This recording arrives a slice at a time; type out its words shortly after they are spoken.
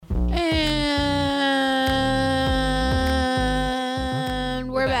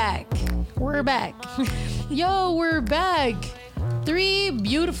we're back. Yo, we're back. 3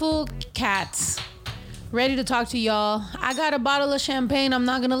 beautiful cats. Ready to talk to y'all. I got a bottle of champagne, I'm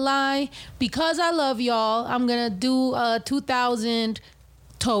not gonna lie. Because I love y'all, I'm gonna do a 2000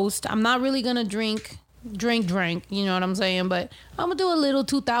 toast. I'm not really gonna drink, you know what I'm saying? But I'm gonna do a little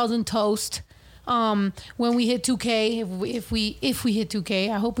 2000 toast. When we hit 2K, if we hit 2K,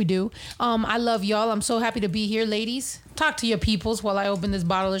 I hope we do. I love y'all. I'm so happy to be here, ladies. Talk to your peoples while I open this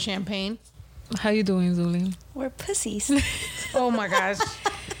bottle of champagne. How you doing, Zuli? We're pussies. Oh my gosh.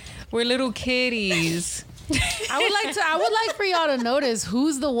 We're little kitties. I would like for y'all to notice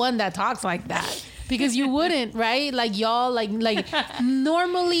who's the one that talks like that. Because you wouldn't, right? Like y'all, like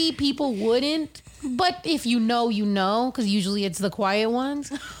normally people wouldn't. But if you know, you know. Because usually it's the quiet ones.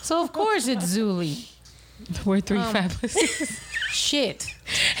 So of course it's Zuli. We're 3 fat pussies. Shit.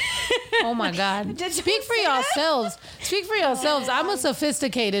 Oh my God. Speak for yourselves. Speak for yourselves. I'm a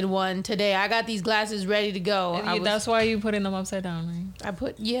sophisticated one today. I got these glasses ready to go. That's why you putting them upside down,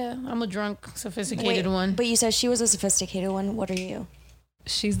 right? I'm a drunk, sophisticated one. But you said she was a sophisticated one. What are you?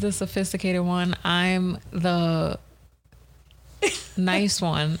 She's the sophisticated one. I'm the nice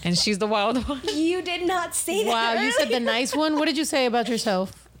one. And she's the wild one. You did not say that. Wow, you said the nice one? What did you say about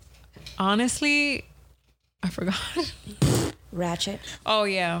yourself? Honestly, I forgot. Ratchet. Oh,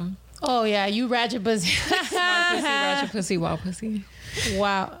 yeah. Oh, yeah, you ratchet pussy. Smart pussy, ratchet pussy, wild pussy.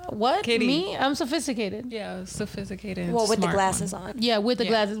 Wow. What? Kitty. Me? I'm sophisticated. Yeah, sophisticated. Well, with the glasses one. on. Yeah, with the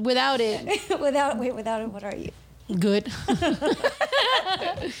glasses. Without it. Without it, what are you? Good.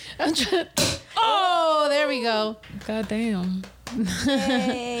 Oh, there we go. God damn.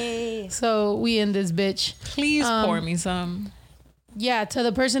 Hey. So we in this bitch. Please pour me some. Yeah, to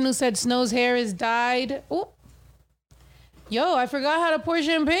the person who said Snow's hair is dyed. Oh. Yo, I forgot how to pour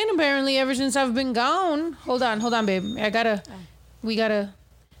champagne apparently ever since I've been gone. Hold on, babe. It's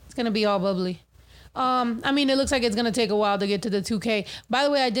gonna be all bubbly. I mean, it looks like it's gonna take a while to get to the 2K. By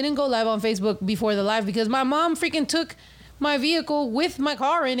the way, I didn't go live on Facebook before the live because my mom freaking took my vehicle with my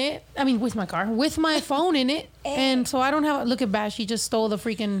car in it. I mean, with my phone in it. And so I don't have, look at Bash, he just stole the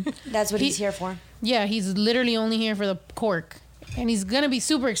freaking. That's what he's here for. Yeah, he's literally only here for the cork. And he's gonna be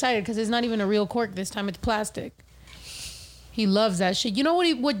super excited because it's not even a real cork this time, it's plastic. He loves that shit. You know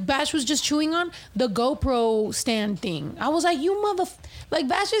what Bash was just chewing on? The GoPro stand thing. I was like, like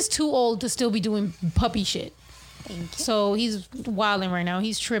Bash is too old to still be doing puppy shit. Thank you. So he's wilding right now.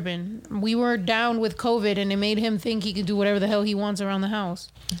 He's tripping. We were down with COVID and it made him think he could do whatever the hell he wants around the house.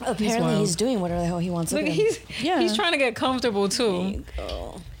 Apparently he's doing whatever the hell he wants to do. He's trying to get comfortable too. There you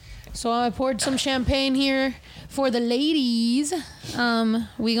go. So I poured some champagne here for the ladies.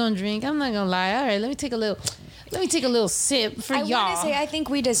 We gonna drink. I'm not gonna lie. All right, let me take a little sip for y'all. I want to say I think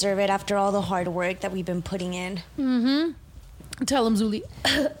we deserve it after all the hard work that we've been putting in. Mm-hmm. Tell him, Zuli.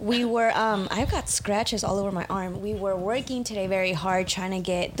 We were, I've got scratches all over my arm. We were working today very hard trying to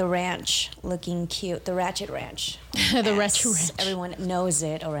get the ranch looking cute. The Ratchet Ranch. The Ratchet Ranch. Everyone knows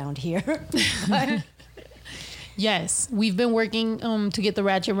it around here. Yes, we've been working to get the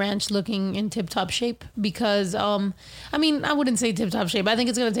Ratchet Ranch looking in tip-top shape because, I mean, I wouldn't say tip-top shape. I think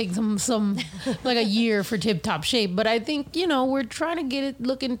it's going to take some like a year for tip-top shape. But I think, we're trying to get it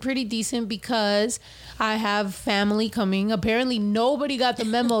looking pretty decent because I have family coming. Apparently, nobody got the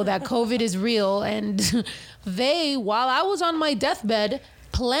memo that COVID is real. And while I was on my deathbed,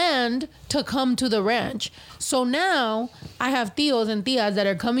 planned to come to the ranch. So now I have tios and tias that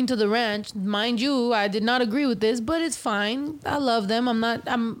are coming to the ranch. Mind you, I did not agree with this, but it's fine. I love them.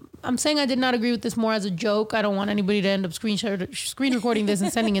 I'm saying I did not agree with this more as a joke. I don't want anybody to end up screen recording this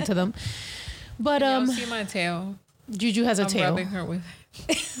and sending it to them. But y'all see my tail. Juju has a tail. I'm rubbing her with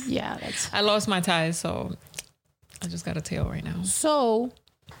it. Yeah, I lost my ties, so I just got a tail right now. So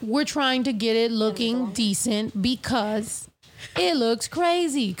we're trying to get it looking decent because it looks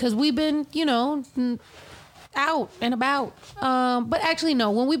crazy because we've been, out and about. But actually, no.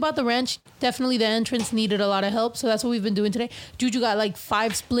 When we bought the ranch, definitely the entrance needed a lot of help. So that's what we've been doing today. Juju got like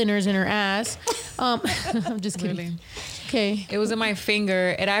 5 splinters in her ass. I'm just kidding. Really? Okay. It was in my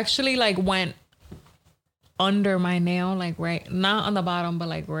finger. It actually went under my nail, not on the bottom,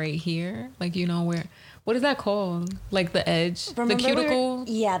 but right here. Where, what is that called? Like the edge? Remember the cuticle?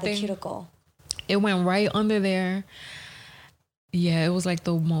 The thing? cuticle. It went right under there. Yeah, it was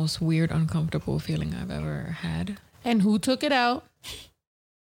the most weird, uncomfortable feeling I've ever had. And who took it out?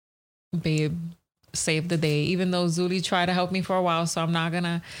 Babe. save the day, even though Zuli tried to help me for a while. So I'm not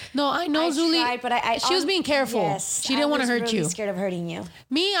gonna. No, I know Zuli. Tried, but she was being careful. Yes, she didn't want to hurt really you. Scared of hurting you.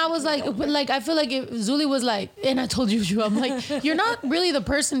 Me, I was like, I feel like if Zuli was like, and I told you, I'm like, you're not really the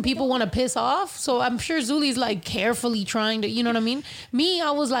person people want to piss off. So I'm sure Zuli's like carefully trying to, you know what I mean? Me,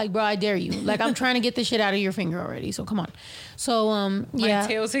 I was like, bro, I dare you. Like, I'm trying to get this shit out of your finger already. So come on. So, yeah. My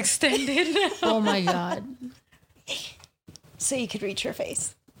tail's extended. Oh my God. So you could reach her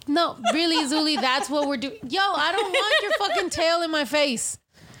face. No, really, Zuli, that's what we're doing. Yo, I don't want your fucking tail in my face.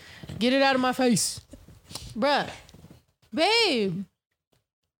 Get it out of my face. Bruh. Babe.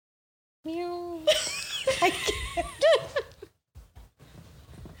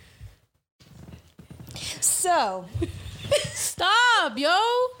 So. Stop, yo.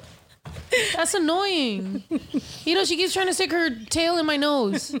 That's annoying. She keeps trying to stick her tail in my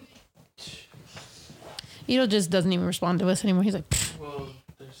nose. Just doesn't even respond to us anymore. He's like, pfft. Well,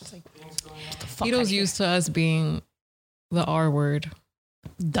 there's things going on. Ito's used to us being the R word.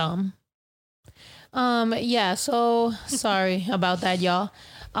 Dumb. Yeah, so sorry about that, y'all.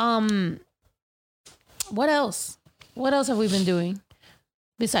 What else? What else have we been doing?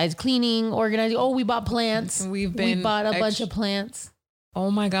 Besides cleaning, organizing. Oh, we bought plants. We bought a bunch of plants. Oh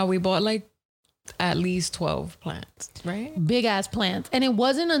my God, we bought like at least 12 plants, right? Big ass plants. And it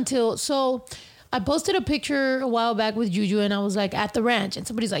wasn't until, so I posted a picture a while back with Juju and I was like, at the ranch. And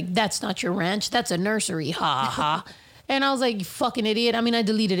somebody's like, that's not your ranch. That's a nursery. Ha ha. And I was like, you fucking idiot. I mean, I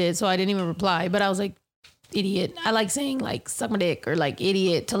deleted it, so I didn't even reply. But I was like, idiot. I like saying like suck my dick or like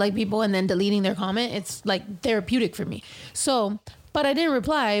idiot to like people and then deleting their comment. It's like therapeutic for me. So, but I didn't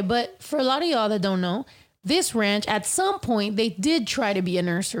reply. But for a lot of y'all that don't know, this ranch, at some point, they did try to be a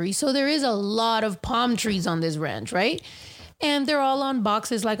nursery. So there is a lot of palm trees on this ranch, right? And they're all on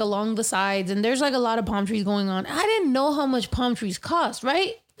boxes like along the sides. And there's like a lot of palm trees going on. I didn't know how much palm trees cost,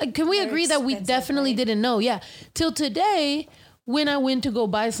 right? Like, can we agree that we definitely didn't know? Yeah. Till today, when I went to go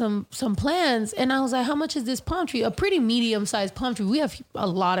buy some plants, and I was like, how much is this palm tree? A pretty medium-sized palm tree. We have a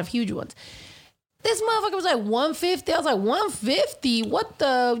lot of huge ones. This motherfucker was like $150. I was like, $150? What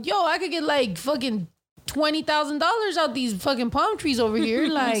the? Yo, I could get like fucking $20,000 out these fucking palm trees over here.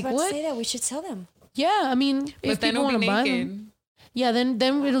 Like, I was about what? to say that we should sell them. Yeah, I mean, But if then people it'll want be to buy naked. them. Yeah, then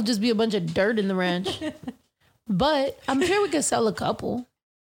it'll just be a bunch of dirt in the ranch. But I'm sure we could sell a couple.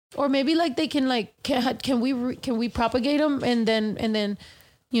 Or maybe like they can like can we propagate them and then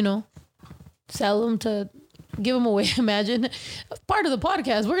sell them to give them away. Imagine part of the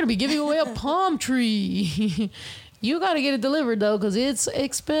podcast we're gonna be giving away a palm tree. You got to get it delivered though because it's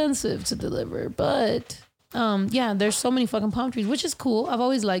expensive to deliver. But yeah, there's so many fucking palm trees, which is cool. I've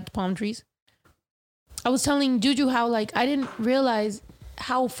always liked palm trees. I was telling Juju how like I didn't realize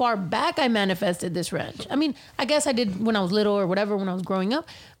how far back I manifested this ranch. I mean, I guess I did when I was little or whatever when I was growing up.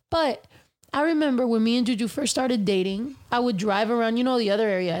 But I remember when me and Juju first started dating, I would drive around, the other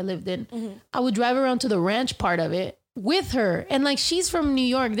area I lived in. Mm-hmm. I would drive around to the ranch part of it with her. And like, she's from New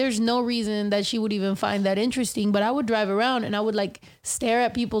York. There's no reason that she would even find that interesting. But I would drive around and I would like stare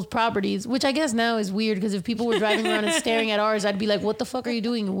at people's properties, which I guess now is weird because if people were driving around and staring at ours, I'd be like, what the fuck are you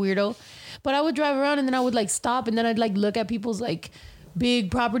doing, weirdo? But I would drive around and then I would like stop and then I'd like look at people's like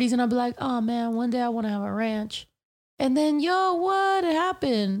big properties and I'd be like, oh man, one day I want to have a ranch. And then, yo, what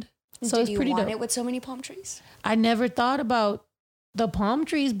happened? So Did it's you pretty want dope. it with so many palm trees? I never thought about the palm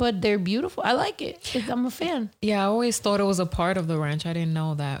trees, but they're beautiful. I like it. I'm a fan. Yeah, I always thought it was a part of the ranch. I didn't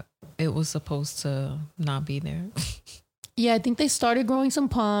know that it was supposed to not be there. Yeah, I think they started growing some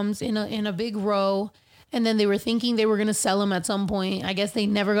palms in a big row, and then they were thinking they were going to sell them at some point. I guess they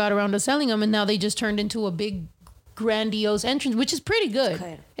never got around to selling them, and now they just turned into a big grandiose entrance, which is pretty good.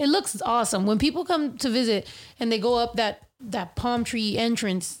 Okay. It looks awesome. When people come to visit and they go up that palm tree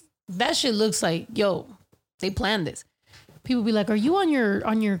entrance, that shit looks like, yo, they planned this. People be like, are you on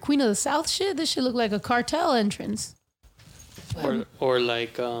your Queen of the South shit? This shit look like a cartel entrance. Or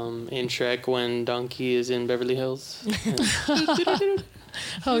like in Shrek when Donkey is in Beverly Hills.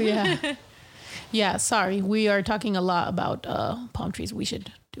 Oh yeah. Yeah, sorry. We are talking a lot about palm trees. We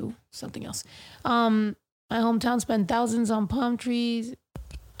should do something else. My hometown spent thousands on palm trees.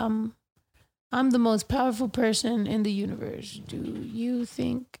 I'm the most powerful person in the universe. Do you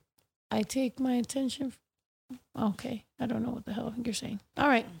think I take my attention? Okay. I don't know what the hell you're saying. All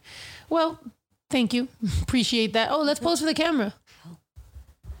right. Well, thank you. Appreciate that. Oh, let's pose for the camera.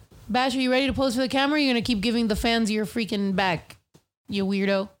 Bash, are you ready to pose for the camera? You're going to keep giving the fans your freaking back, you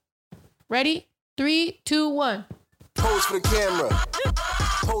weirdo. Ready? 3, 2, 1. Pose for the camera.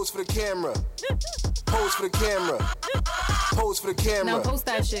 Pose for the camera. Pose for the camera. Pose for the camera. Now post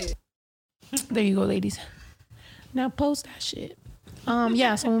that shit. There you go, ladies. Now post that shit.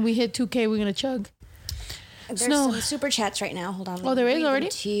 Yeah, so when we hit 2K, we're going to chug. There's Snow. some super chats right now. Hold on. Oh, there is already?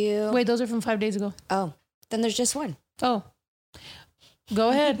 Two. Wait, those are from 5 days ago. Oh, then there's just one. Oh. Go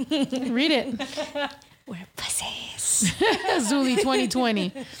ahead. Read it. We're pussies. Zuli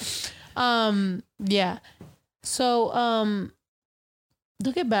 2020. Yeah. So,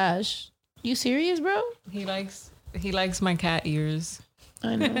 look at Bash. You serious, bro? He likes my cat ears.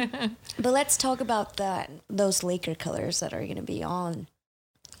 I know. But let's talk about those Laker colors that are going to be on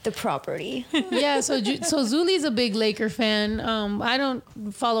the property. Yeah, so Zuli's a big Laker fan. I don't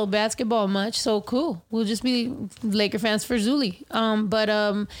follow basketball much, so cool. We'll just be Laker fans for Zuli.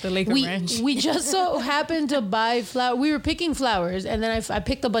 The Laker Ranch. we just so happened to buy flower. We were picking flowers, and then I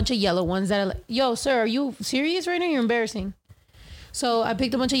picked a bunch of yellow ones that are like, yo, sir, are you serious right now? You're embarrassing. So I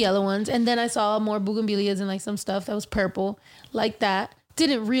picked a bunch of yellow ones, and then I saw more bougainvilleas and like some stuff that was purple, like that.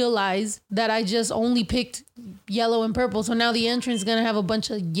 Didn't realize that I just only picked yellow and purple. So now the entrance is gonna have a bunch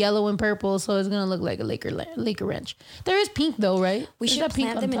of yellow and purple, so it's gonna look like a Laker Ranch. There is pink though, right? We There's should that pink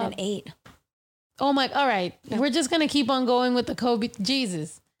plant on them in top. an 8. Oh my! All right, we're just gonna keep on going with the Kobe.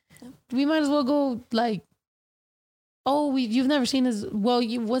 Jesus, we might as well go like. Oh, you've never seen his. Well,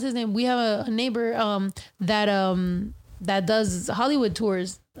 what's his name? We have a neighbor that does Hollywood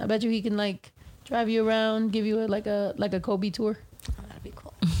tours. I bet you he can like drive you around, give you like a Kobe tour. Oh, that'd be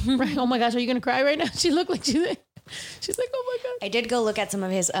cool. Right? Oh my gosh, are you gonna cry right now? She looked like she's like, oh my god. I did go look at some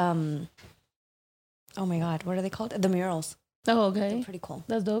of his, oh my God, what are they called? The murals. Oh, okay. They're pretty cool.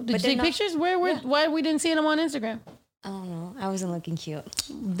 That's dope. Did But you take they're not- pictures? Why we didn't see them on Instagram? I don't know. I wasn't looking cute.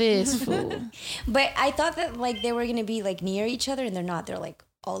 This fool. But I thought that like they were going to be like near each other and they're not. They're like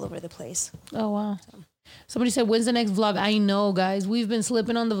all over the place. Oh wow. Somebody said, when's the next vlog? I know, guys. We've been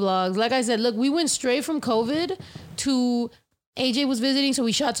slipping on the vlogs. Like I said, look, we went straight from COVID to AJ was visiting, so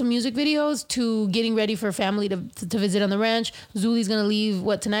we shot some music videos to getting ready for family to visit on the ranch. Zuli's gonna leave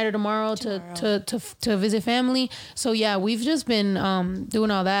tonight or tomorrow. To visit family. So yeah, we've just been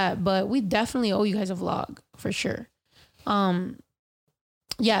doing all that, but we definitely owe you guys a vlog for sure.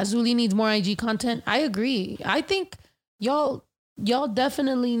 Yeah, Zuli needs more IG content. I agree. I think y'all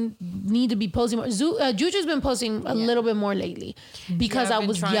definitely need to be posting more. Juju's been posting a little bit more lately because Yeah, I I've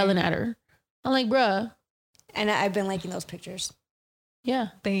was been yelling trying. at her. I'm like, bruh, And I've been liking those pictures. yeah.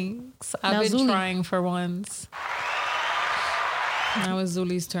 Thanks. Now I've been Zuli. trying for once. Now it's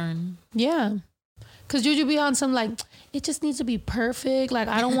Zuli's turn. Yeah. Cause Juju be on some like, it just needs to be perfect. Like,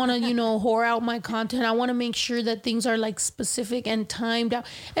 I don't want to, wore out my content. I want to make sure that things are like specific and timed out.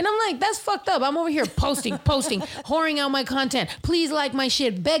 And I'm like, that's fucked up. I'm over here posting, whoring out my content. Please like my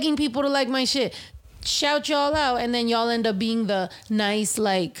shit, begging people to like my shit. Shout y'all out. And then y'all end up being the nice,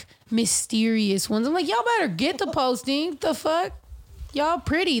 like, mysterious ones. I'm like, y'all better get to posting. The fuck? Y'all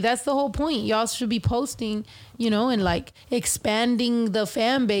pretty. That's the whole point. Y'all should be posting, and like expanding the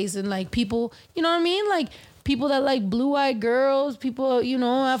fan base and like people, you know what I mean? Like people that like blue-eyed girls, people,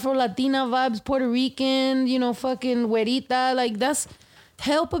 Afro-Latina vibes, Puerto Rican, fucking güerita. Like that's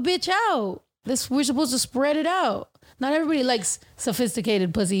help a bitch out. We're supposed to spread it out. Not everybody likes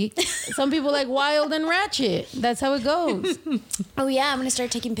sophisticated pussy. Some people like wild and ratchet. That's how it goes. Oh yeah, I'm gonna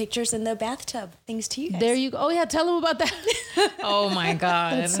start taking pictures in the bathtub. Thanks to you guys. There you go. Oh yeah, tell them about that. Oh my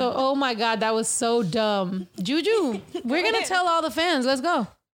God. So, oh my God, that was so dumb. Juju, we're going to tell all the fans. Let's go.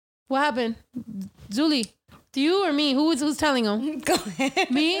 What happened? Zuli, do you or me? Who's telling them? Go ahead.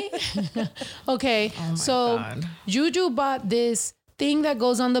 Me? Okay. Oh my So God. Juju bought this thing that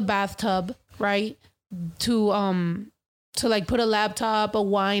goes on the bathtub, right? To like put a laptop, a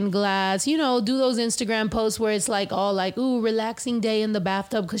wine glass, do those Instagram posts where it's like all like, ooh, relaxing day in the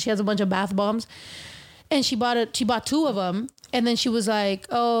bathtub because she has a bunch of bath bombs. And she bought 2 of them. And then she was like,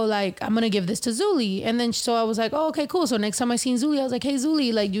 oh, like, I'm going to give this to Zuli. And then so I was like, oh, okay, cool. So next time I seen Zuli, I was like, hey,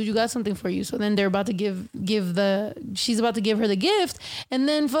 Zuli, like, Juju got something for you. So then they're about to she's about to give her the gift. And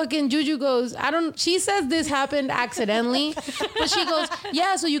then fucking Juju goes, she says this happened accidentally. But she goes,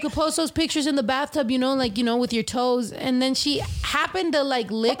 yeah, so you could post those pictures in the bathtub, with your toes. And then she happened to like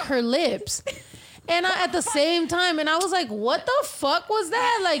lick her lips. And at the same time, and I was like, what the fuck was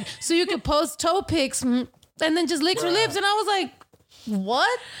that? Like, so you could post toe pics and then just lick her lips. And I was like,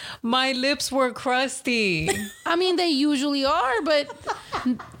 what? My lips were crusty. I mean, they usually are, but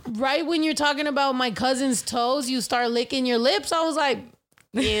right when you're talking about my cousin's toes, you start licking your lips. I was like,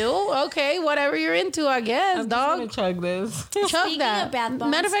 ew, okay, whatever you're into, I guess, I'm dog. just gonna chug this. Chug Speaking that. of bath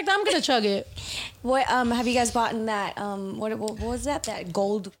bombs- Matter of fact, I'm going to chug it. What have you guys bought in that? What was that? That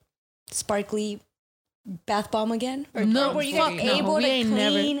gold, sparkly bath bomb again? Or No, were you fuck guys no. able We to ain't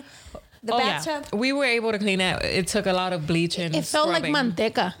never- clean the bathtub? Yeah. We were able to clean it. It took a lot of bleaching. It felt like scrubbing.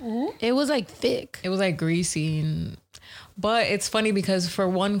 manteca. It was like thick. It was like greasy. But it's funny because for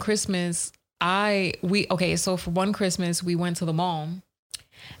one Christmas, So for one Christmas, we went to the mall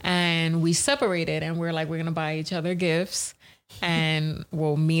and we separated and we're like, we're going to buy each other gifts and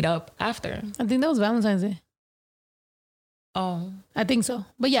we'll meet up after. I think that was Valentine's Day. Oh, I think so.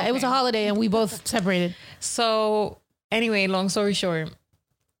 But yeah, it was a holiday and we both separated. so anyway, long story short,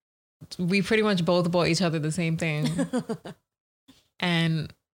 we pretty much both bought each other the same thing.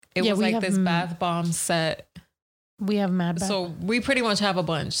 And it Yeah, was we like have this bath bomb set. We have mad bath. So we pretty much have a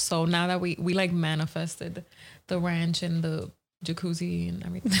bunch. So now that we like manifested the ranch and the jacuzzi and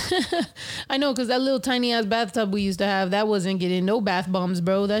everything. I know, because that little tiny ass bathtub we used to have, that wasn't getting no bath bombs,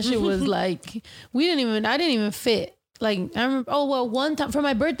 bro. That shit was like, I didn't even fit. Like, I remember, one time for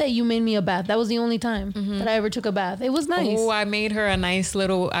my birthday, you made me a bath. That was the only time that I ever took a bath. It was nice. Oh, I made her I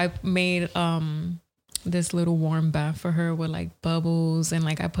made this little warm bath for her with like bubbles and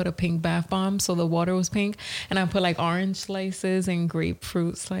like I put a pink bath bomb so the water was pink and I put like orange slices and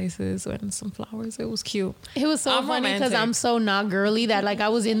grapefruit slices and some flowers. It was cute. It was so funny because I'm so not girly that like I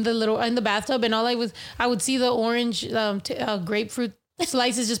was in the bathtub and I would see the orange grapefruit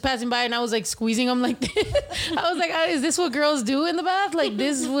slices just passing by and I was like squeezing them like this. I was like, is this what girls do in the bath? Like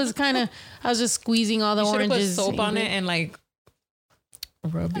this was kind of, I was just squeezing all the oranges. Put soap on it and like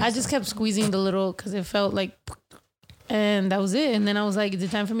rub. I just kept squeezing the little because it felt like, and that was it. And then I was like, is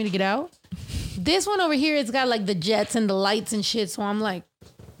it time for me to get out? This one over here, it's got like the jets and the lights and shit. So I'm like,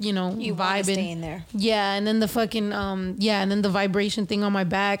 you vibing. Stay in there. Yeah, and then the fucking and then the vibration thing on my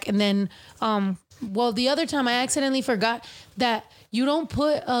back, and then the other time I accidentally forgot that you don't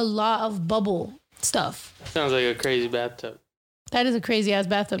put a lot of bubble stuff. Sounds like a crazy bathtub. That is a crazy ass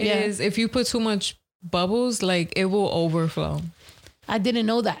bathtub. It is. If you put too much bubbles, like it will overflow. I didn't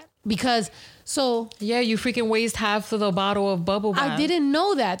know that because yeah, you freaking waste half of the bottle of bubble bath. I didn't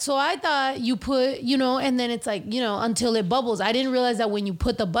know that. So I thought you put, and then it's like, until it bubbles. I didn't realize that when you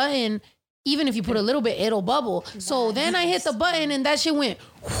put the button, even if you put a little bit, it'll bubble. So then I hit the button and that shit went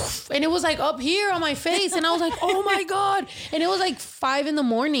whoosh, and it was like up here on my face. And I was like, oh my God. And it was like 5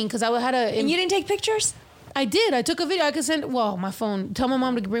 a.m. because I had And you didn't take pictures? I did. I took a video. I could send, my phone. Tell my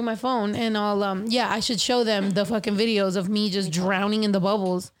mom to bring my phone and I'll, I should show them the fucking videos of me just drowning in the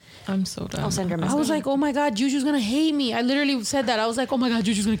bubbles. I'm so done. I'll send her a message. I was like, oh my God, Juju's gonna hate me. I literally said that. I was like, oh my God,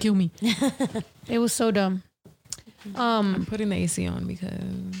 Juju's gonna kill me. It was so dumb. I'm putting the AC on because...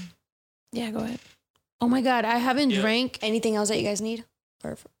 Yeah, go ahead. Oh my God, I haven't drank. Anything else that you guys need?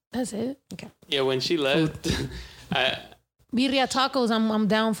 That's it. Okay. Yeah, when she left, Birria tacos. I'm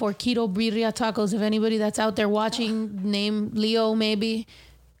down for keto birria tacos. If anybody that's out there watching, name Leo maybe.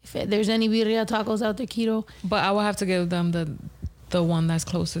 If there's any birria tacos out there, keto. But I will have to give them the one that's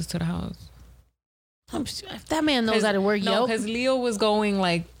closest to the house. If that man knows how to work, No, because Leo was going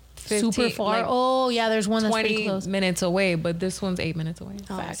like 15, super far. like Oh yeah, there's one that's pretty 20 close. minutes away, but this one's 8 minutes away.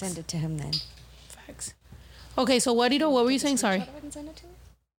 I'll Facts. send it to him then. Facts. Okay, so what were you saying? Sorry.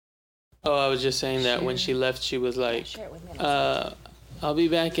 I was just saying that when she left, she was like, Share it with me. I'll be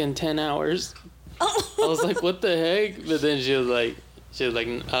back in 10 hours. I was like, what the heck? But then she was like,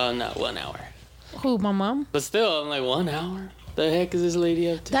 not 1 hour. Who, my mom? But still, I'm like, 1 hour? The heck is this lady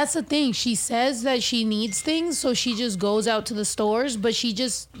up to? That's the thing. She says that she needs things, so she just goes out to the stores, but she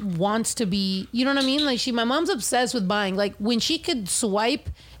just wants to be, you know what I mean? Like my mom's obsessed with buying. Like when she could swipe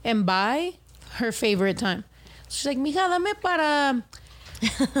and buy, her favorite time. She's like, mija, dame para,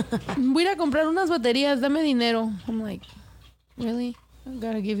 voy a comprar unas baterías, dame dinero. I'm like, really? I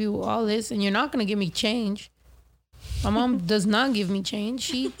gotta give you all this and you're not gonna give me change. My mom does not give me change.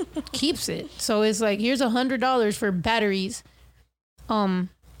 She keeps it. So it's like, here's $100 for batteries. And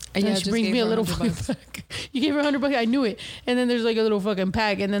Yeah, she just brings gave me a her little $100. fucking pack. You gave her $100. I knew it. And then there's like a little fucking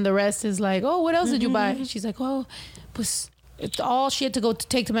pack. And then the rest is like, oh, what else did you buy? She's like, oh, pues, it's all shit to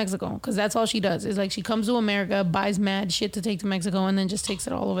take to Mexico. Because that's all she does. It's like she comes to America, buys mad shit to take to Mexico, and then just takes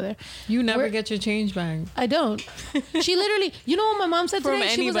it all over there. You never Where- get your change back. I don't. She literally, you know what my mom said From today?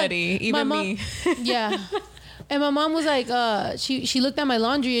 She was like, anybody, even my mom, me. Yeah. And my mom was like, she looked at my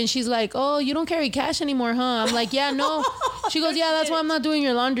laundry and she's like, oh, you don't carry cash anymore, huh? I'm like, yeah, no. She goes, yeah, that's why I'm not doing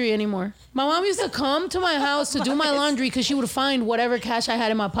your laundry anymore. My mom used to come to my house to do my laundry because she would find whatever cash I had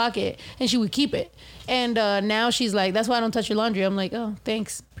in my pocket and she would keep it. And now she's like, that's why I don't touch your laundry. I'm like, oh,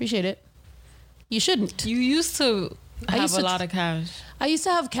 thanks. Appreciate it. You shouldn't. You used to have used a to- lot of cash. I used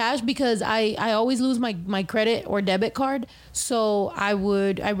to have cash because I always lose my credit or debit card. So I'd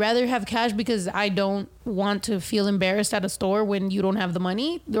rather have cash because I don't want to feel embarrassed at a store when you don't have the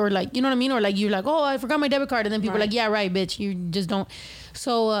money, or like, you know what I mean? Or like, you're like, oh, I forgot my debit card. And then people are like, yeah, right, bitch. You just don't.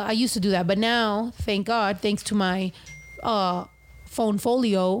 So I used to do that. But now, thank God, thanks to my phone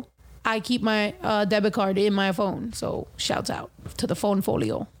folio, I keep my debit card in my phone. So shouts out to the phone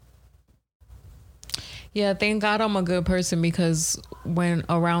folio. Yeah, thank God I'm a good person, because when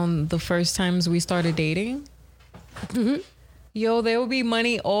around the first times we started dating, yo, there would be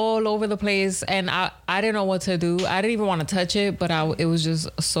money all over the place, and I didn't know what to do. I didn't even want to touch it, but it was just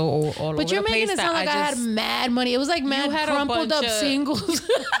so all over the place. But you're making it sound like I had mad money. It was like mad had a crumpled up bunch of- singles.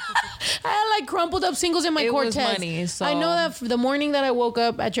 I had like crumpled up singles in my It was Cortez. money, so- I know that the morning that I woke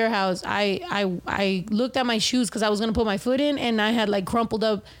up at your house, I looked at my shoes because I was gonna put my foot in, and I had like crumpled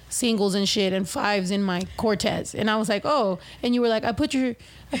up singles and shit and fives in my Cortez, and I was like, oh, and you were like, I put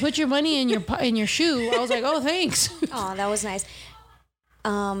your money in your shoe. I was like, oh, thanks. Oh, that was nice.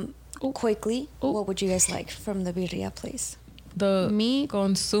 Quickly, what would you guys like from the birria place? The Me?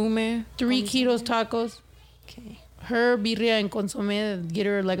 consume. 3 kilos tacos. Okay. Her birria and consomme. Get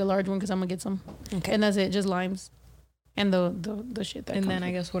her like a large one because I'm gonna get some. Okay. And that's it, just limes, and the shit that. And comes then I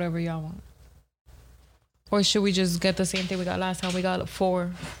with guess whatever y'all want. Or should we just get the same thing we got last time? We got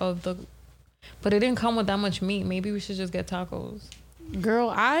 4 of the, but it didn't come with that much meat. Maybe we should just get tacos. it. Girl,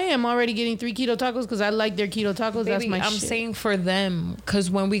 I am already getting 3 keto tacos because I like their keto tacos. That's Baby, my I'm shit. saying for them,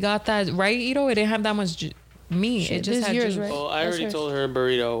 because when we got that, right, Ito, it didn't have that much meat. Shit, it just this had yours, juice. right? Well, I That's already yours. told her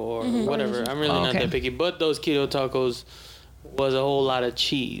burrito or whatever. I'm really Oh, not okay. that picky. But those keto tacos was a whole lot of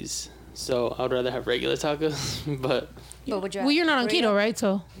cheese. So I would rather have regular tacos. But But would you? Well, you're not on burrito? keto, right?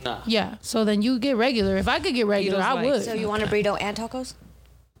 So nah. yeah. So then you get regular. If I could get regular, Keto's I like- would. So you want a burrito and tacos?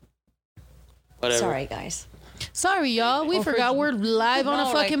 Whatever. Sorry, guys. Sorry, y'all. We Oh, for- forgot we're live on a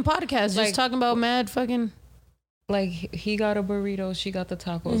No, like- fucking podcast, just like- talking about mad fucking. Like, he got a burrito, she got the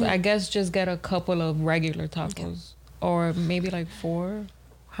tacos. I guess just get a couple of regular tacos. Or maybe like 4.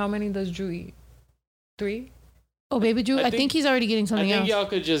 How many does Drew eat? 3? Oh, baby Drew, I I think think- he's already getting I something think else. y'all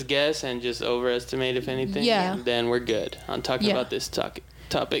could just guess and just overestimate if anything. Yeah. Then we're good. I'm talking Yeah. about this topic.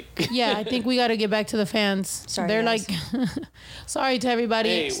 Yeah, I think we got to get back to the fans. Sorry, They're guys. like, sorry to everybody.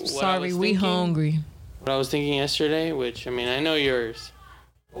 Hey, what I Sorry, was we thinking- hungry. What I was thinking yesterday, which, I mean, I know yours.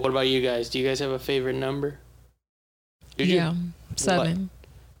 What about you guys? Do you guys have a favorite number? Did you? Yeah, 7.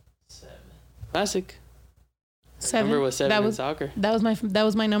 Classic. 7. Number was 7 That in was soccer. that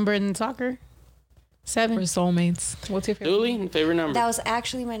was my number in soccer. 7. We're soulmates. What's your favorite? Dooley, favorite number? That was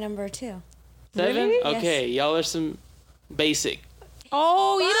actually my number 2. 7? Really? Okay, y'all are some basic.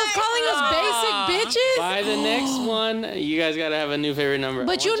 Oh, you know, calling us basic bitches. By the next one, you guys gotta have a new favorite number.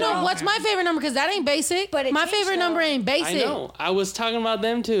 But I you want know y'all- what's my favorite number? Because that ain't basic. But it my changed, favorite though. number ain't basic. I know. I was talking about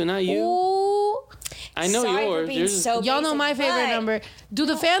them too, not you. Ooh. I know Sorry yours. For being Yours is- so Y'all know basic, my favorite but number. Do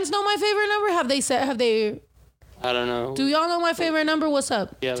the fans know my favorite number? Have they said? Have they? I don't know. Do y'all know my favorite number? What's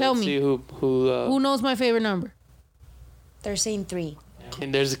up? Yeah, Tell let's me. see who Who knows my favorite number? They're saying 3.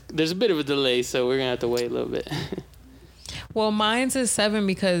 and there's a bit of a delay, so we're gonna have to wait a little bit. Well, mine's is 7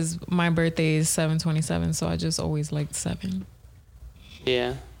 because my birthday is 7/27, so I just always liked 7.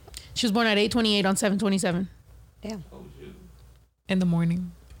 Yeah. She was born at 8/28 on 7/27. Damn. In the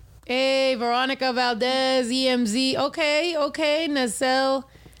morning. Hey, Veronica Valdez, EMZ. Okay, Nacelle.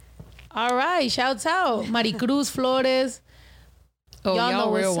 All right, shouts out. Maricruz Flores. Oh, y'all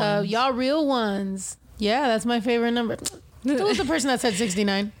know real what's up. ones. Y'all real ones. Yeah, that's my favorite number. Who was the person that said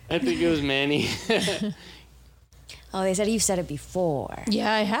 69? I think it was Manny. Oh, they said you've said it before.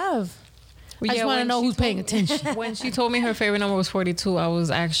 Yeah, I have. I just Yeah, want to when know she who's paying told- attention. When she told me her favorite number was 42, I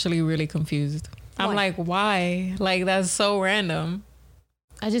was actually really confused. I'm Why? like, why? Like, that's so random.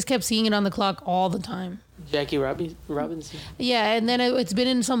 I just kept seeing it on the clock all the time. Jackie Robinson. Yeah, and then it's been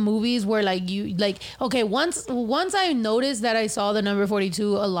in some movies where okay, once I noticed that I saw the number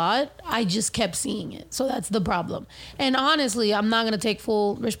 42 a lot, I just kept seeing it. So that's the problem. And honestly, I'm not going to take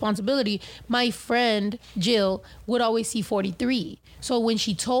full responsibility. My friend Jill would always see 43. So when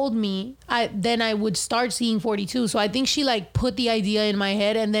she told me, I would start seeing 42. So I think she put the idea in my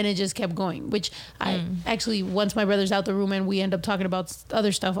head and then it just kept going, which I actually, once my brother's out the room and we end up talking about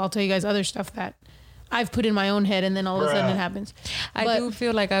other stuff, I'll tell you guys other stuff that I've put in my own head, and then all of a sudden it happens. I But- do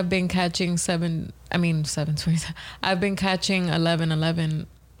feel like I've been catching 7/20. I've been catching 11/11.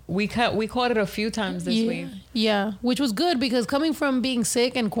 We caught it a few times this week. Yeah, which was good because coming from being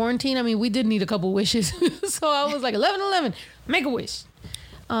sick and quarantine, I mean, we did need a couple wishes. So I was like, 11/11, make a wish.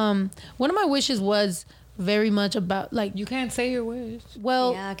 One of my wishes was very much about You can't say your wish.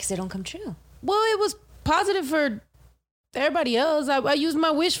 well, Yeah, because they don't come true. well, it was positive for everybody else. I used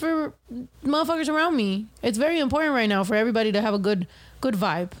my wish for motherfuckers around me. It's very important right now for everybody to have a good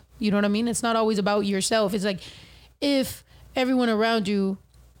vibe. You know what I mean? It's not always about yourself. It's like if everyone around you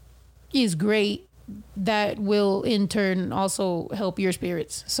is great, that will in turn also help your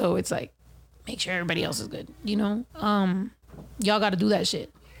spirits. So it's like make sure everybody else is good, y'all got to do that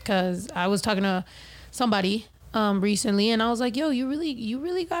shit. Cause I was talking to somebody recently, and I was like, yo, you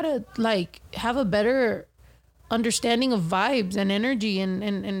really gotta like have a better understanding of vibes and energy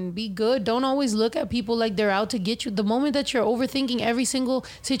and be good. Don't always look at people like they're out to get you. The moment that you're overthinking every single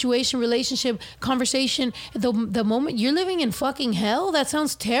situation, relationship, conversation, the moment you're living in fucking hell, that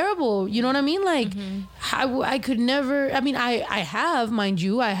sounds terrible. You know what I mean? Like I could never, I mean, I have, mind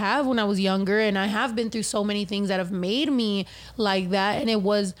you, I have when I was younger, and I have been through so many things that have made me like that. And it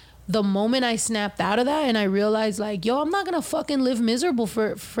was the moment I snapped out of that and I realized like, yo, I'm not gonna fucking live miserable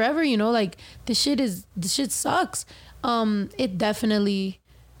for forever, you know, like this shit sucks. It definitely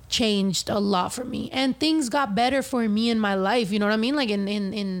changed a lot for me, and things got better for me in my life, you know what I mean, like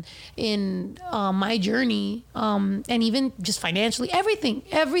in my journey, and even just financially,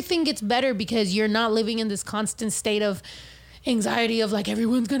 everything gets better because you're not living in this constant state of anxiety of like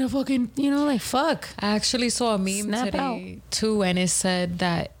everyone's gonna fucking, you know, like fuck. I actually saw a meme Snap today too, and it said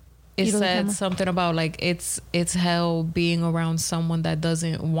that it You don't said remember? something about like it's hell being around someone that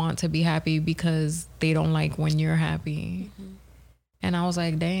doesn't want to be happy because they don't like when you're happy. And I was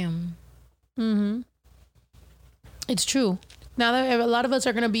like, damn. It's true. Now that a lot of us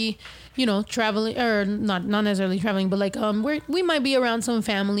are gonna be, you know, traveling, or not necessarily traveling, but like we might be around some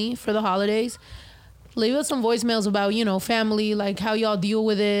family for the holidays. Leave us some voicemails about, you know, family, like how y'all deal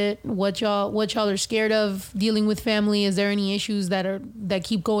with it, what y'all are scared of dealing with family. Is there any issues that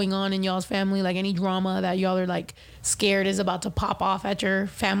keep going on in y'all's family, like any drama that y'all are like scared is about to pop off at your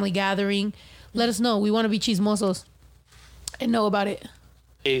family gathering? Let us know. We want to be chismosos and know about it.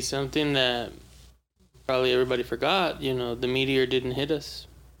 Hey, something that probably everybody forgot, you know, the meteor didn't hit us.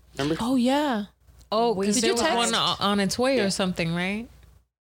 Remember? Oh yeah. Oh, because Did there you was text? one on its way or something, right?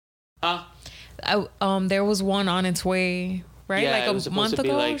 There was one on its way, right? Yeah, like it was a supposed month to be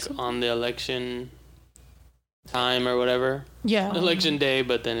ago. like on the election time or whatever. Yeah. Election day,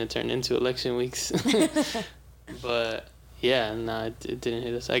 but then it turned into election weeks. But yeah, no, it didn't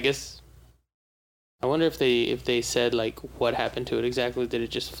hit us. I guess I wonder if they said like what happened to it exactly. Did it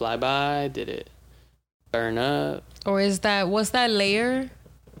just fly by? Did it burn up? Or what's that layer?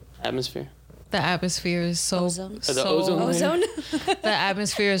 Atmosphere. The atmosphere is so Ozone. The ozone layer? Ozone. the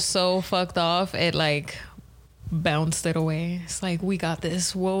atmosphere is so fucked off. It like bounced it away. It's like, we got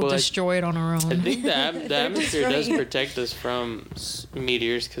this. We'll Well, destroy it on our I own. think the atmosphere does destroying it. protect us from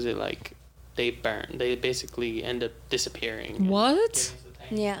meteors because they burn. They basically end up disappearing. What?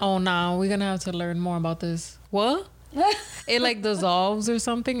 Yeah. Oh no, we're gonna have to learn more about this. What? It like dissolves or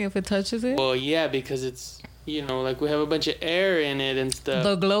something if it touches it? Well, yeah, because it's, you know, like we have a bunch of air in it and stuff.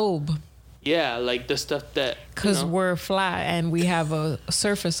 The globe. Yeah, like the stuff that. Because you know, we're flat and we have a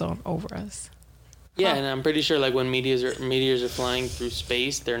surface over us. yeah, and I'm pretty sure like when meteors are flying through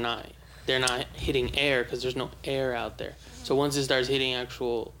space, they're not hitting air because there's no air out there. So once it starts hitting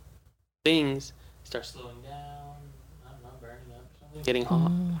actual things, it starts slowing down. I don't know, burning up or something. Getting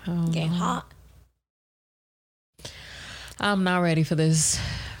hot. Oh, hell Getting no. hot. I'm not ready for this.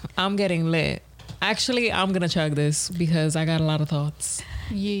 I'm getting lit. Actually, I'm gonna chug this because I got a lot of thoughts.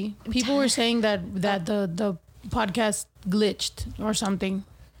 Yeah. People were saying that the podcast glitched or something.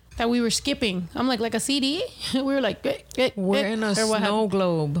 That we were skipping. I'm like a CD. We were like, We're in a or what snow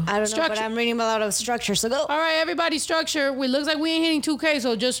globe. I don't know, but Structure. I'm reading a lot of structure. So go. All right, everybody, structure. We looks like we ain't hitting 2K,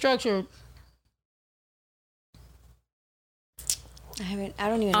 so just structure. I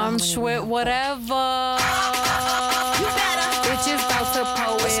don't even know. I'm how many sweat we have. whatever. Bitches about to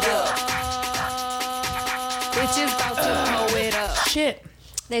pull it up. Bitches about to pull it up. Shit.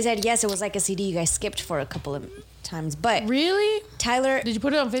 They said yes, it was like a CD. You guys skipped for a couple of times, but Really? Tyler. Did you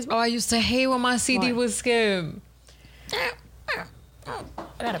put it on Facebook? Oh, I used to hate when my CD What? was skipped. I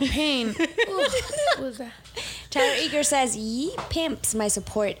got a pain. Ooh, what was that? Tyler Eager says, "Ye pimps, my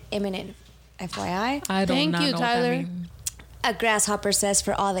support imminent." FYI. I don't Thank not you, know what that Tyler. means. A grasshopper says,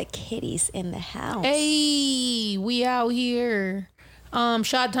 "For all the kitties in the house." Hey, we out here.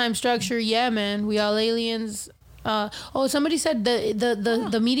 Shot time structure. Yeah, man. We all aliens. Somebody said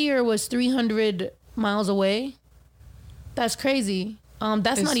the meteor was 300 miles away. That's crazy.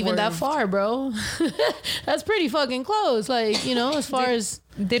 That's It not even that swerved. far, bro. That's pretty fucking close. Like, you know, as far as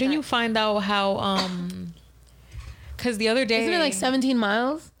Didn't you find out how because the other day isn't it like 17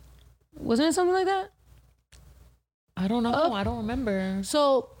 miles? Wasn't it something like that? I don't know. Up? I don't remember.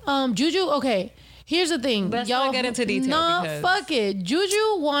 So, Juju, okay. Here's the thing. Let's Y'all not get into detail Nah, because- fuck it.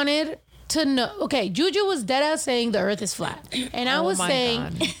 Juju wanted to know. Okay, Juju was dead ass saying the Earth is flat, and I was my saying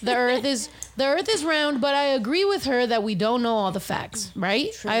God. the Earth is round. But I agree with her that we don't know all the facts, right?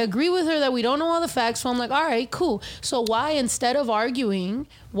 I agree with her that we don't know all the facts. So I'm like, all right, cool. So why, instead of arguing,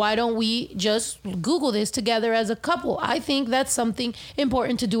 why don't we just Google this together as a couple? I think that's something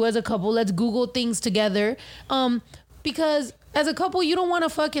important to do as a couple. Let's Google things together, because as a couple, you don't want to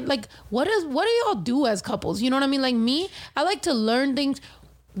fucking like. What do y'all do as couples? You know what I mean? Like me, I like to learn things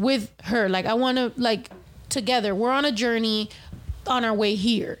with her. Like I want to like together. We're on a journey on our way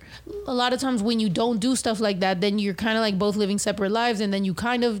here. A lot of times when you don't do stuff like that, then you're kind of like both living separate lives, and then you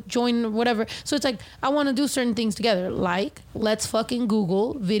kind of join whatever. So it's like I want to do certain things together. Like let's fucking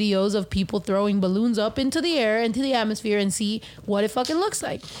Google videos of people throwing balloons up into the air, into the atmosphere, and see what it fucking looks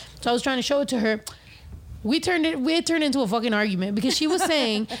like. So I was trying to show it to her. We turned into a fucking argument because she was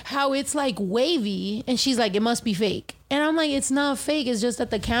saying how it's like wavy, and she's like, it must be fake. And I'm like, it's not fake. It's just that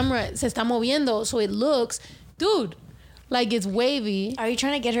the camera se está moviendo, so it looks, dude, like it's wavy. Are you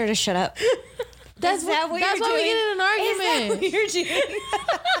trying to get her to shut up? That's why we get in an argument. Is that what you're doing?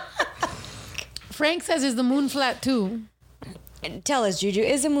 Frank says, is the moon flat too? Tell us, Juju,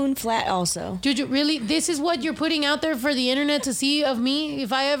 is the moon flat also? Juju, really? This is what you're putting out there for the internet to see of me?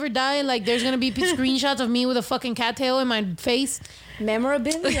 If I ever die, like there's gonna be screenshots of me with a fucking cattail in my face?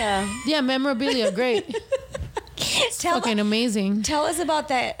 Memorabilia. Yeah, memorabilia, great. Fucking amazing. Tell us about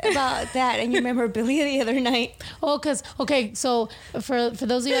that and your memorabilia the other night. Oh, okay, so for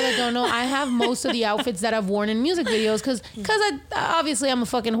those of you that don't know, I have most of the outfits that I've worn in music videos because obviously I'm a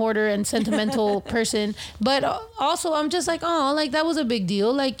fucking hoarder and sentimental person, but also I'm just like, oh, like that was a big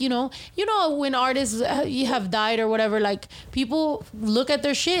deal. Like, you know when artists have died or whatever, like people look at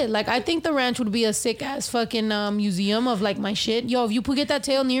their shit. Like I think the ranch would be a sick ass fucking museum of like my shit. Yo, if you get that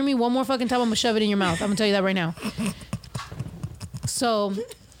tail near me one more fucking time, I'm gonna shove it in your mouth. I'm gonna tell you that right now. So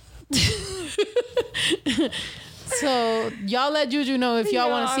y'all let Juju know if y'all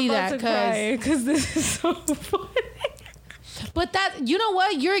want to see that, because this is so funny. But that, you know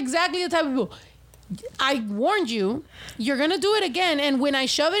what? You're exactly the type of people. I warned you. You're gonna do it again, and when I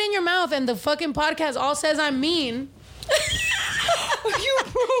shove it in your mouth and the fucking podcast all says I'm mean, You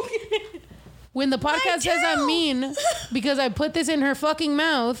broke it. when the podcast says I'm mean because I put this in her fucking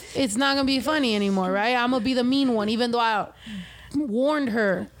mouth, it's not gonna be funny anymore, right? I'm gonna be the mean one, even though I warned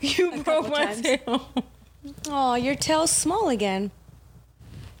her. You broke my times. tail. Oh, your tail's small again.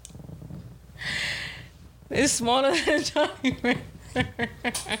 It's smaller than Johnny.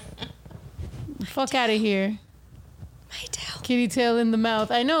 Fuck out of here. My tail. Kitty tail in the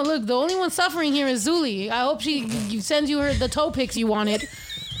mouth. I know. Look, the only one suffering here is Zuli. I hope she sends you the toe pics you wanted.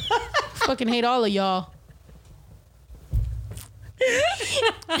 Fucking hate all of y'all.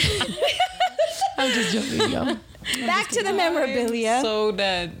 I'm just joking, y'all. Back to the memorabilia. So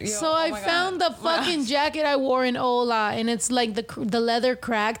dead. Yo, So oh I my found God. the fucking jacket I wore in Ola, and it's like the leather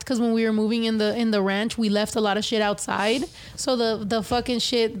cracked because when we were moving in the ranch, we left a lot of shit outside. So the fucking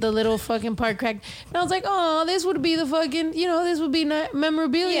shit, the little fucking part cracked, and I was like, oh, this would be the fucking, this would be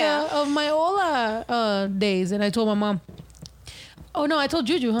memorabilia of my Ola days. And I told my mom. Oh no, I told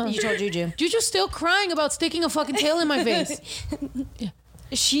Juju, huh? You told Juju. Juju's still crying about sticking a fucking tail in my face.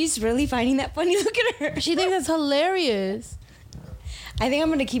 She's really finding that funny. Look at her. She thinks that's hilarious. I think I'm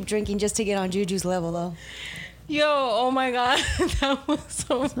gonna keep drinking just to get on Juju's level, though. Yo, oh my God. That was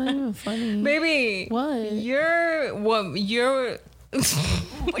so It's not even funny. Baby. What? You're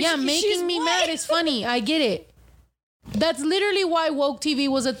Yeah, She's making me what? mad is funny. I get it. That's literally why woke TV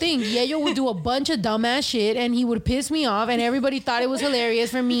was a thing. Yayo would do a bunch of dumbass shit and he would piss me off, and everybody thought it was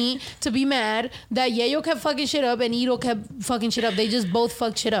hilarious for me to be mad that Yayo kept fucking shit up and Ito kept fucking shit up. They just both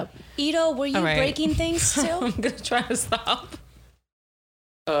fucked shit up. Ito, were you All right. breaking things still? I'm gonna try to stop.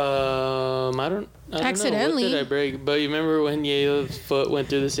 I don't Accidentally. know. What did I break? But you remember when Yayo's foot went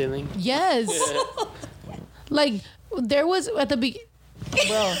through the ceiling? Yes. Yeah. Like, there was at the beginning.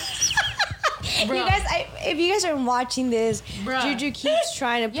 Bro. You guys, if you guys are watching this, Bruh. Juju keeps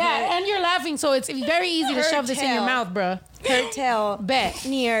trying to put Yeah, and you're laughing, so it's very easy to Her shove this in your tail. mouth, bruh. her tail Bet.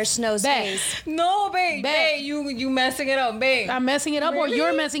 near Snow's Bet. face. No, babe. Bet. Babe, you messing it up, babe. I'm messing it up or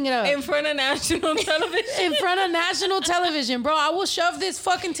you're messing it up. In front of national television. In front of national television, bro. I will shove this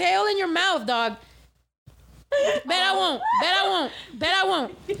fucking tail in your mouth, dog. Bet I won't. Bet I won't. Bet I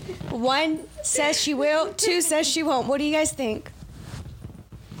won't. One says she will, two says she won't. What do you guys think?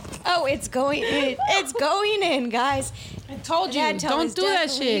 Oh, it's going in. It's going in, guys. I told you, That tail don't is do that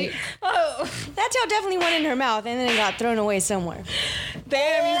definitely- shit. Oh, That tail definitely went in her mouth and then it got thrown away somewhere.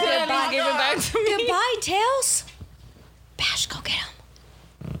 damn, you could at least give it back to me. Goodbye, tails. Bash, go get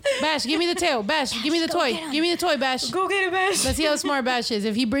him. Bash, Bash, give me the tail. Bash, give me the toy. Give me the toy, Bash. Go get it, Bash. Let's see how smart Bash is.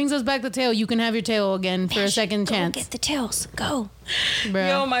 If he brings us back the tail, you can have your tail again for a second Go chance. get the tails. Go. Bro.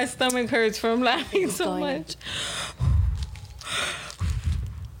 Yo, my stomach hurts from laughing so going. much.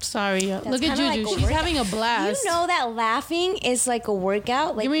 Sorry. Look at kinda like Juju. a She's workout. having a blast. You know that laughing is like a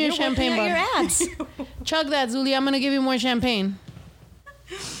workout. Like Give me your you're champagne working out bottle. your abs. Chug that, Zuli. I'm going to give you more champagne.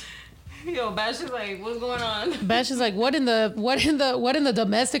 Yo, Bash is like, what's going on? Bash is like, what in the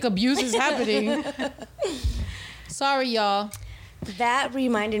domestic abuse is happening? Sorry, y'all. That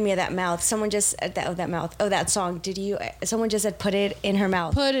reminded me of that mouth. Someone just that song. Did you? Someone just said put it in her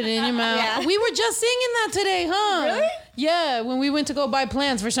mouth. Put it in your mouth. Yeah. We were just singing that today, huh? Really? Yeah, when we went to go buy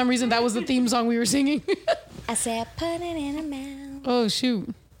plants. For some reason, that was the theme song we were singing. I said put it in her mouth. Oh,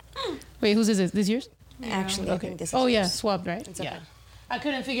 shoot. Wait, whose is this? This yours? Actually, I think this is Oh, yeah, yours. swapped, right? It's okay. Yeah. I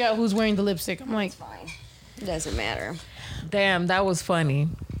couldn't figure out who's wearing the lipstick. I'm like, Fine. It doesn't matter. Damn, that was funny.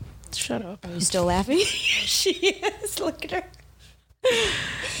 shut up. Are you still laughing? She is. Look at her.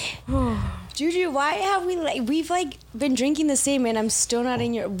 Juju, why have we've like been drinking the same and I'm still not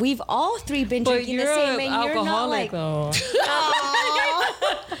in your. We've all three been But drinking the you're same an and you're not alcoholic like. though.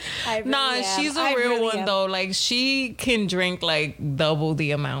 I really Nah, am. she's a I real really one am. though. Like she can drink like double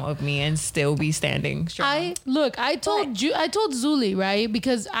the amount of me and still be standing strong. I told Zuli, right?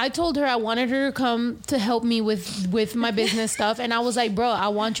 Because I told her I wanted her to come to help me with my business stuff, and I was like, bro, I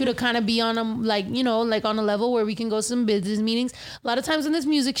want you to kind of be on a like on a level where we can go to some business meetings. A lot of times in this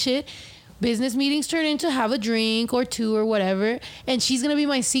music shit, business meetings turn into have a drink or two or whatever, and she's gonna be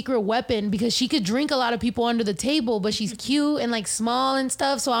my secret weapon because she could drink a lot of people under the table, but she's cute and like small and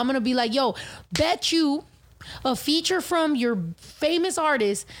stuff. So I'm gonna be like, yo, bet you a feature from your famous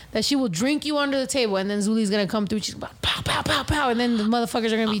artist that she will drink you under the table, and then Zuli's gonna come through. She's like, pow, pow, pow, pow, and then the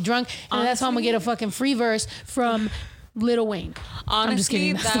motherfuckers are gonna be drunk, and that's how I'm gonna get a fucking free verse from Lil Wayne. I'm just Honestly,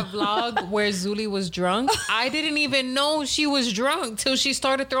 kidding. that vlog where Zuli was drunk, I didn't even know she was drunk till she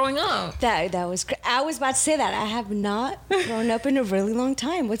started throwing up. That was. I was about to say that I have not thrown up in a really long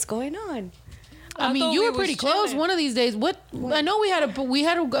time. What's going on? I mean, thought you we were pretty was close chilling. one of these days. What? I know we had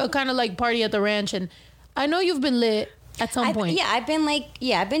a kind of like party at the ranch, and I know you've been lit at some point. I've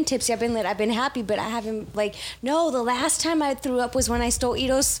been tipsy, I've been lit, I've been happy, but I haven't no, the last time I threw up was when I stole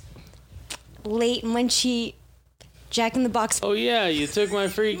Ito's late Munchie Jack in the Box. Oh yeah, you took my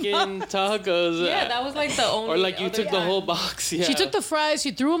freaking tacos. Yeah, that was like the only. Or like you other took the time. whole box. Yeah. She took the fries,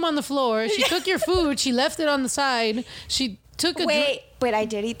 she threw them on the floor. She took your food, she left it on the side. She took a Wait, but I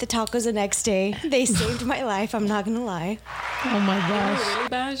did eat the tacos the next day. They saved my life, I'm not gonna lie. Oh my gosh. Really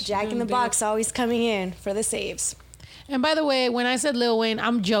bad? Jack in the Box always coming in for the saves. And by the way, when I said Lil Wayne,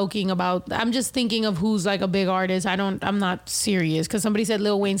 I'm just thinking of who's like a big artist. I'm not serious because somebody said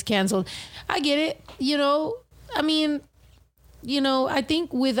Lil Wayne's canceled. I get it. I mean, I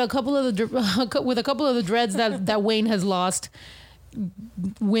think with a couple of the dreads that Wayne has lost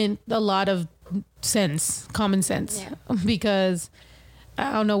went a lot of common sense, Yeah. because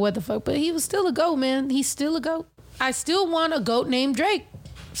I don't know what the fuck, but he was still a goat, man. He's still a goat. I still want a goat named Drake.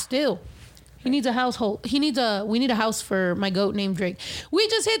 Still. He needs a household. We need a house for my goat named Drake. We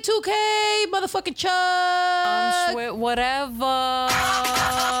just hit 2K, motherfucking Chuck. Sweat, whatever.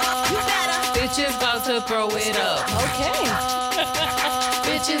 Bitches about to throw it up. Okay.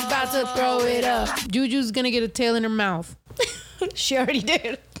 Bitch is about to throw it up. Juju's gonna get a tail in her mouth. She already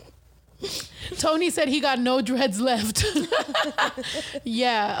did. Tony said he got no dreads left.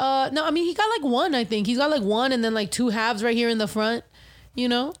 Yeah. No, I mean, he got like one, I think. He's got like one and then like two halves right here in the front.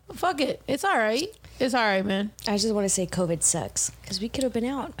 Fuck it. It's all right. It's all right, man. I just want to say COVID sucks because we could have been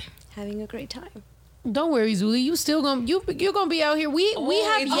out having a great time. Don't worry, Zuli. You still you're gonna be out here. We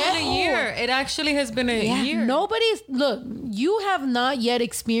have It's yet been a year. It actually has been a year. Look, you have not yet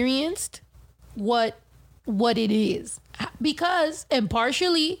experienced what it is. Because, and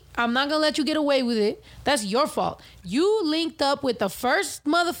partially, I'm not gonna let you get away with it. That's your fault. You linked up with the first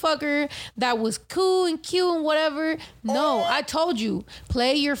motherfucker that was cool and cute and whatever. No, I told you,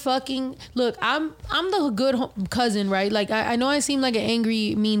 play your fucking. Look, I'm the good cousin, right? Like I know I seem like an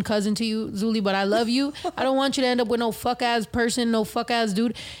angry, mean cousin to you, Zuli, but I love you. I don't want you to end up with no fuck ass person, no fuck ass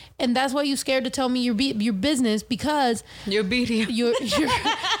dude. And that's why you scared to tell me your business, because You're beating. your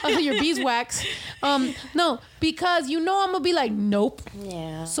beeswax. No, because I'm gonna be like, nope.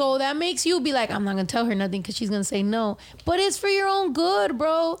 Yeah. So that makes you be like, I'm not gonna tell her nothing because she's gonna say no. But it's for your own good,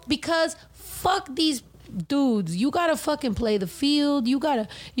 bro. Because fuck these dudes. You gotta fucking play the field. You gotta,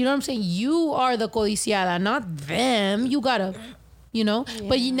 you know what I'm saying? You are the codiciada, not them. You gotta,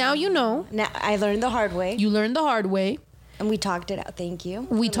 But now you know. Now I learned the hard way, You learned the hard way. and we talked it out. Thank you.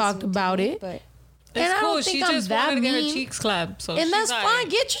 We for talked listening to about me, it. but It's And I cool. don't She think I'm just that wanted to get her mean. cheeks clapped. So And she's that's like, fine.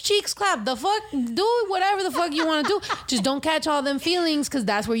 Get your cheeks clapped. The fuck, do whatever the fuck you want to do. Just don't catch all them feelings, because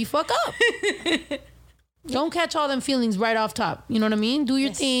that's where you fuck up. Don't catch all them feelings right off top. You know what I mean? Do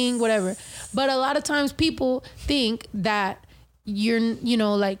your thing, whatever. But a lot of times people think that you're, you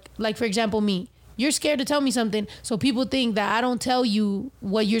know, like for example, me. You're scared to tell me something, so people think that I don't tell you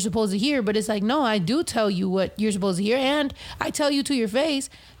what you're supposed to hear. But it's like, no, I do tell you what you're supposed to hear, and I tell you to your face.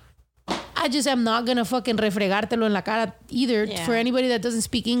 I just am not gonna fucking refregártelo en la cara either. Yeah. For anybody that doesn't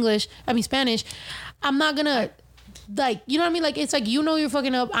speak Spanish, I'm not gonna, like, you know what I mean? Like, it's like, you know you're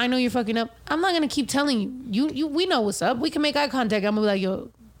fucking up, I know you're fucking up. I'm not gonna keep telling you. We know what's up. We can make eye contact. I'm gonna be like, yo,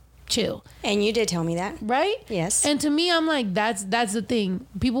 chill. And you did tell me that. Right? Yes. And to me, I'm like, that's the thing.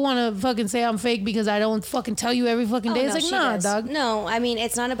 People want to fucking say I'm fake because I don't fucking tell you every fucking day. Oh, It's no, like, she nah, does. dog. No, I mean,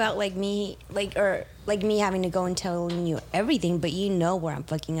 it's not about like me, like me having to go and telling you everything, but you know where I'm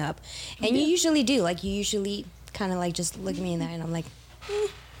fucking up. And you usually do. Like, you usually kind of like just look at me in the eye and I'm like,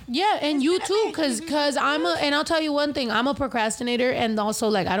 Yeah, and you too, cause and I'll tell you one thing, I'm a procrastinator, and also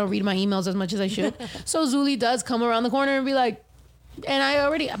like I don't read my emails as much as I should. So Zuli does come around the corner and be like, and I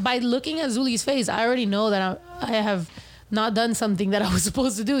already, by looking at Zuli's face, I already know that I have not done something that I was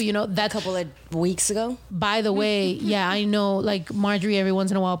supposed to do. You know, that couple of weeks ago. by the way, yeah, I know, like Marjorie every once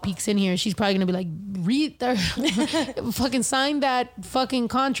in a while peeks in here. She's probably gonna be like, read the fucking sign that fucking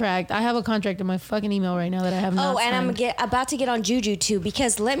contract. I have a contract in my fucking email right now that I have not Oh, and signed. I'm about to get on Juju too,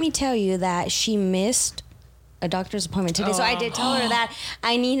 because let me tell you that she missed a doctor's appointment today. So I did tell her that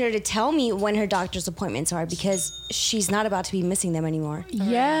I need her to tell me when her doctor's appointments are, because she's not about to be missing them anymore.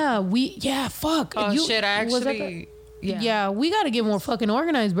 Yeah, fuck. oh shit, I was that actually, yeah, we got to get more fucking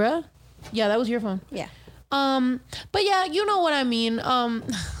organized, bruh. Yeah, that was your phone. Yeah. But yeah, you know what I mean.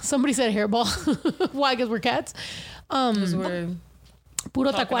 Somebody said hairball. Why? Because we're cats. because we're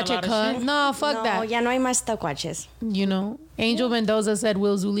Puro Talking a tacuache lot of cut. shit. No, fuck No, that. ya no hay más tacuaches. You know, Angel Mendoza said,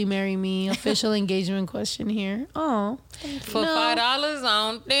 "Will Zuli marry me?" Official engagement question here. Oh, for No. $5.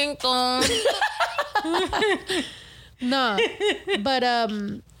 I don't think so. nah. But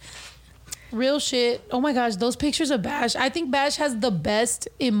real shit. Oh my gosh, those pictures of Bash. I think Bash has the best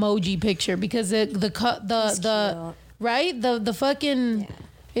emoji picture because the cute. right the fucking.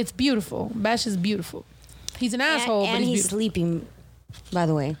 It's beautiful. Bash is beautiful. He's an asshole, and but he's he's beautiful. sleeping, by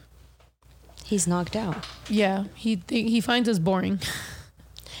the way. He's knocked out. Yeah, he finds us boring.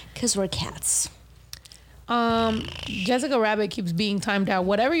 Because we're cats. Jessica Rabbit keeps being timed out.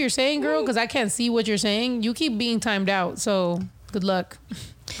 Whatever you're saying, girl, because I can't see what you're saying. You keep being timed out. So good luck.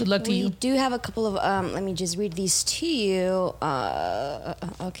 Good luck to We you. do have a couple of, let me just read these to you.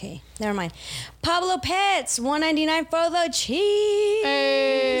 Okay, never mind. Pablo Pets, $1.99 for the cheese.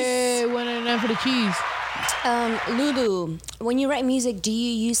 Hey, $1.99 for the cheese. Lulu, when you write music, do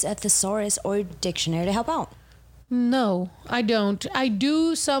you use a thesaurus or dictionary to help out? No, I don't. I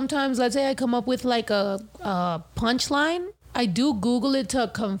do sometimes. Let's say I come up with like a punchline. I do Google it to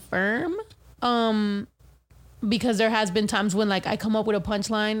confirm. Because there has been times when like I come up with a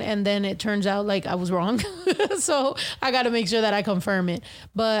punchline and then it turns out like I was wrong. So I got to make sure that I confirm it.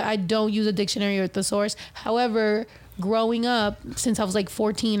 But I don't use a dictionary or thesaurus. However, growing up, since I was like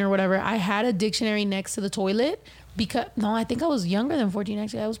 14 or whatever, I had a dictionary next to the toilet because, no, I think I was younger than 14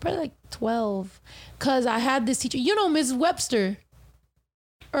 actually. I was probably like 12 because I had this teacher, you know, Mrs. Webster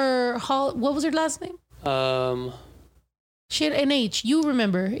or Hall, what was her last name? She had an H, you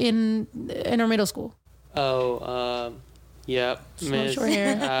remember, in our middle school. Yep. Miss, short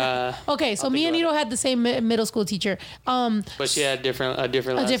hair. Okay, so I'll me think and about Ito had the same middle school teacher. but she had a different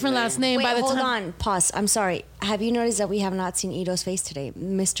Last name. Wait, By the hold time, on. Pause. I'm sorry. Have you noticed that we have not seen Ito's face today?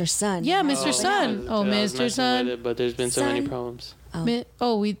 Mr. Sun. Yeah, Mr. Sun. Oh, Mr. Sun. But there's been so many Sun. problems.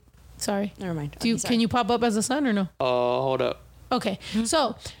 Sorry. Never mind. Do you, Okay, sorry. can you pop up as a son or no? Hold up. Okay.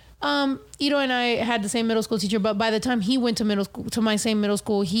 So, Ito and I had the same middle school teacher, but by the time he went to middle school, to my same middle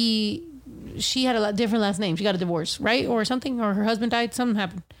school, she had a different last name. She got a divorce, right? Or something, or her husband died. Something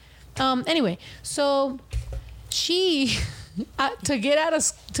happened. Anyway, so she, to get out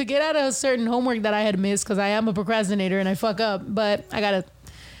of a certain homework that I had missed, because I am a procrastinator and I fuck up, but I got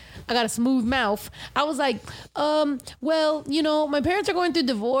a smooth mouth. I was like, well, you know, my parents are going through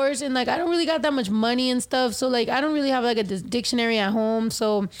divorce and like, I don't really got that much money and stuff. So like, I don't really have like a dictionary at home.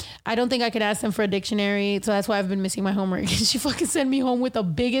 So I don't think I could ask them for a dictionary. So that's why I've been missing my homework. And she fucking sent me home with the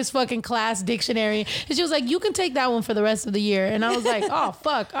biggest fucking class dictionary. And she was like, you can take that one for the rest of the year. And I was like, oh,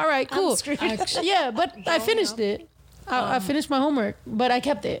 fuck. All right, cool. Yeah, but I finished it. I finished my homework, but I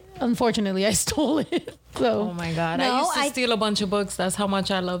kept it. Unfortunately, I stole it. So. Oh my God. No, I used to I- steal a bunch of books. That's how much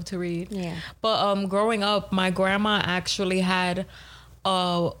I love to read. Yeah. But growing up, my grandma actually had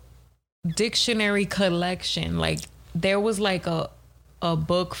dictionary collection. Like there was like a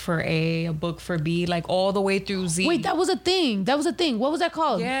book for A, a book for B, like all the way through Z. Wait, that was a thing. What was that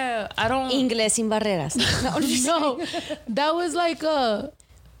called? Yeah, I don't. Inglés sin barreras. No, I'm just No, that was like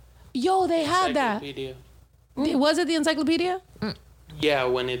yo, they had that. Encyclopedia. Was it the encyclopedia? Yeah,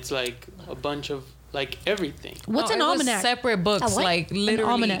 when it's like a bunch of like everything. What's No, an it was almanac? separate books, A what? like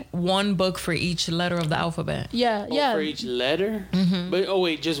literally almanac. one book for each letter of the alphabet. Yeah, Oh, yeah. for each letter? But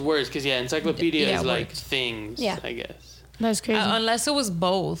wait, just words, because encyclopedia Yeah, is like words. things, Yeah. I guess. That's crazy. Unless it was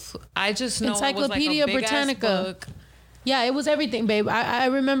both. I just know Encyclopedia it was like a big-ass Britannica. book. Yeah, it was everything, babe. I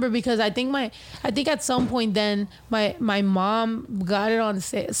remember because I think at some point then my mom got it on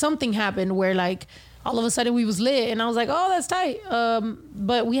sale. Something happened where like all of a sudden we was lit and I was like, oh, that's tight.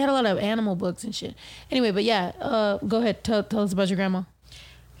 But we had a lot of animal books and shit. Anyway, but yeah, go ahead. Tell us about your grandma.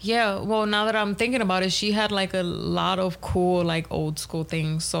 Yeah, well, now that I'm thinking about it, she had like a lot of cool, like old school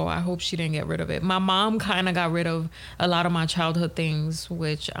things. So I hope she didn't get rid of it. My mom kind of got rid of a lot of my childhood things,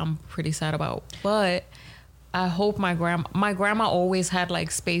 which I'm pretty sad about. But I hope my grandma always had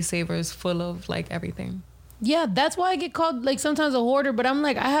like space savers full of like everything. Yeah, that's why I get called like sometimes a hoarder, but I'm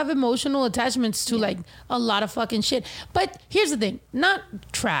like, I have emotional attachments to like a lot of fucking shit. But here's the thing, not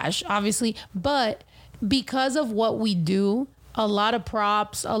trash, obviously, but because of what we do, a lot of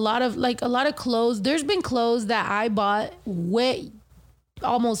props, a lot of clothes. There's been clothes that I bought way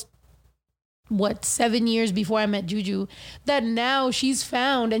almost 7 years before I met Juju that now she's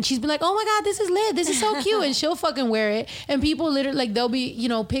found and she's been like, oh my God, this is lit. This is so cute. And she'll fucking wear it. And people literally like, there'll be,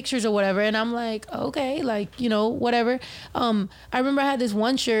 pictures or whatever. And I'm like, okay, like, whatever. I remember I had this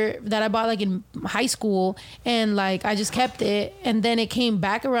one shirt that I bought like in high school and like, I just kept it. And then it came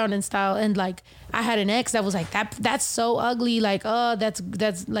back around in style. And like, I had an ex that was like, that's so ugly. Like, oh, that's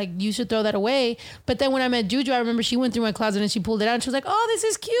like, you should throw that away. But then when I met Juju, I remember she went through my closet and she pulled it out and she was like, oh, this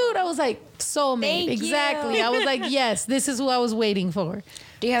is cute. I was like, soulmate. Thank you. Exactly. I was like, yes, this is who I was waiting for.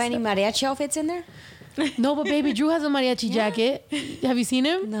 Do you have any mariachi outfits in there? No, but baby Drew has a mariachi jacket. Have you seen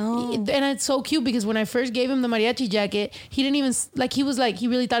him? No. And it's so cute because when I first gave him the mariachi jacket, he didn't even, like, he was like, he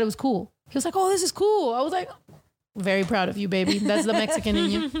really thought it was cool. He was like, oh, this is cool. I was like, very proud of you, baby. That's the Mexican in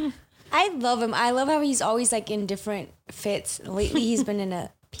you. I love him. I love how he's always like in different fits. Lately, he's been in a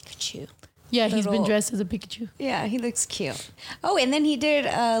Pikachu. Yeah, he's been Little- dressed as a Pikachu. Yeah, he looks cute. Oh, and then he did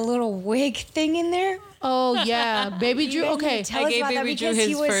a little wig thing in there. Oh, yeah. Baby Drew. guys need Okay. to tell I us gave about that Baby Drew because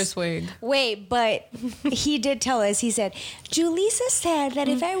he his was- first wig. Wait, but he did tell us. He said, Julissa said that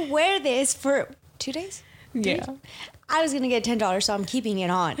if I wear this for 2 days, Yeah. I was going to get $10, so I'm keeping it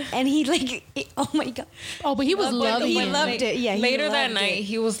on. And he oh my God. Oh, but he was loving he it. loved it. Yeah, he Later that loved night, it.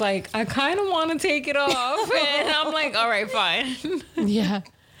 he was like, I kind of want to take it off. And I'm like, all right, fine. Yeah.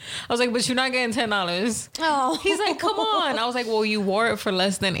 I was like, but you're not getting $10. Oh. He's like, come on. I was like, well, you wore it for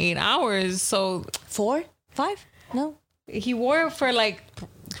less than 8 hours. So 4? 5? No. he wore it for like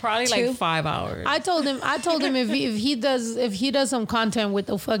probably 2? like 5 hours. I told him if he does some content with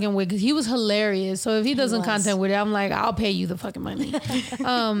the fucking wig, 'cause he was hilarious. So if he does some was. content with it, I'm like, I'll pay you the fucking money.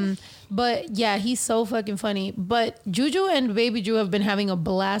 But yeah, he's so fucking funny. But Juju and Baby Drew have been having a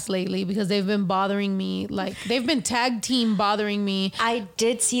blast lately because they've been bothering me. Like they've been tag team bothering me. I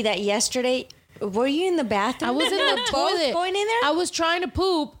did see that yesterday. Were you in the bathroom? I was in the Both toilet going in there? I was trying to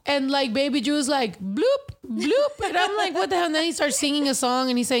poop and like Baby Drew was like bloop bloop and I'm like what the hell, and then he starts singing a song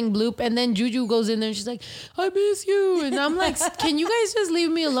and he's saying bloop and then Juju goes in there and she's like I miss you and I'm like can you guys just leave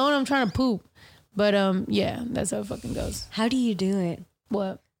me alone, I'm trying to poop. But yeah, that's how it fucking goes. How do you do it?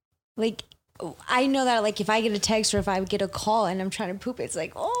 What? Like, I know that like if I get a text or if I get a call and I'm trying to poop, it's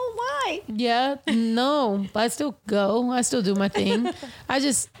like, oh, why? Yeah, no, but I still go. I still do my thing. I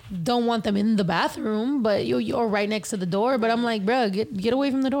just don't want them in the bathroom, but you're right next to the door. But I'm like, bro, get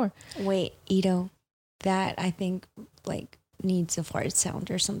away from the door. Wait, Ito, that I think like needs a fart sound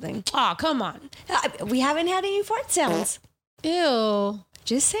or something. Oh, come on. We haven't had any fart sounds. Ew.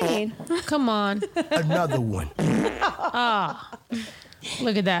 Just saying. Come on. Another one.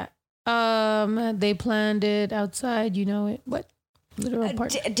 Look at that. They planned it outside. You know it. What? Literal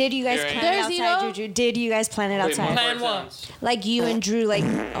part. Did you guys Here I plan am. it There's outside, Ito. Juju? Did you guys plan it Wait, outside? more Plan fart what? sounds. Like you and Drew, like,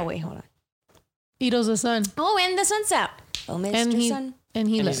 oh, wait, hold on. Ito's the son. Oh, and the sun's out. Oh, Mr. And he Sun. and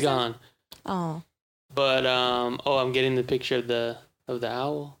he And left. he's gone. Oh. But I'm getting the picture of the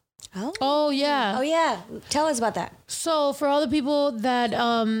owl. Oh. Oh yeah. Oh, yeah. Tell us about that. So for all the people that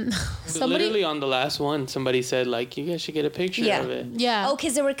somebody Literally on the last one, somebody said like you guys should get a picture Yeah. of it. yeah. Oh,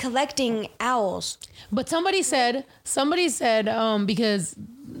 because they were collecting owls. But somebody said because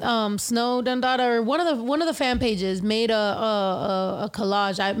Snow Dundada or one of the fan pages made a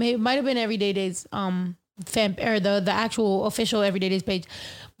collage. It might have been Everyday Days fan or the actual official Everyday Days page.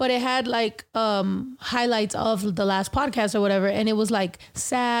 but it had like highlights of the last podcast or whatever, and it was like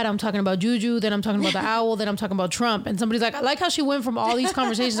sad. I'm talking about Juju, then I'm talking about the owl, then I'm talking about Trump, and somebody's like, I like how she went from all these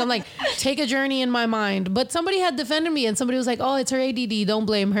conversations. I'm like, take a journey in my mind. But somebody had defended me, and somebody was like, oh, it's her ADD, don't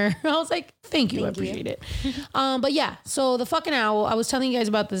blame her. I was like, thank you, I appreciate it. But yeah, so the fucking owl. I was telling you guys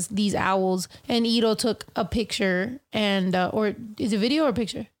about these owls, and Ito took a picture, and or is it video or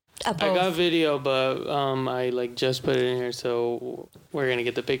picture? I got video, but I like just put it in here, so we're gonna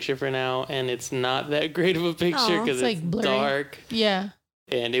get the picture for now, and it's not that great of a picture because it's like blurry. dark. Yeah.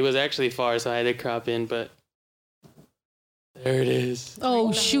 And it was actually far, so I had to crop in, but there it is.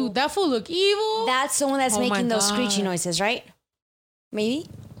 Oh shoot, that fool look evil. That's the one that's Oh my making those God. screechy noises, right? Maybe.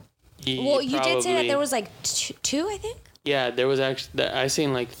 Yeah, Well, you did say that probably. there was like two, I think. Yeah, there was actually. I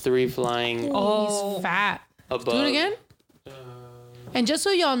seen like 3 flying Oh, He's fat. above. Do it again. And just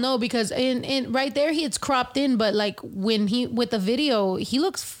so y'all know, because in right there it's cropped in, but like when he with the video, he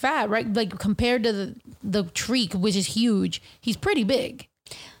looks fat, right? Like compared to the tree, which is huge, he's pretty big.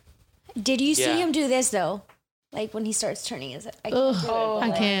 Did you see Yeah. him do this though? Like when he starts turning his, I can't Ugh, do it, but I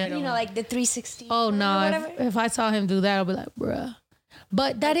like, can't. You know, like the 360. Oh or no! whatever. If I saw him do that, I'll be like, bruh.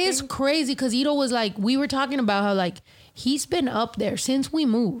 But that is crazy because Ito was like, we were talking about how like he's been up there since we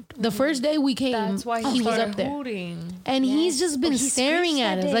moved. The first day we came, that's why he was started up there. hooting. And he's just been he staring screeched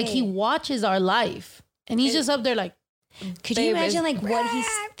at that us like he day. watches our life, and he's just up there like Could you Babe, imagine it's- like what he's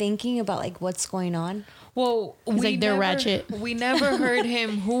thinking about, like what's going on? Well, like, they're ratchet. We never heard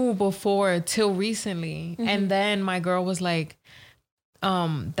him who before till recently, and then my girl was like,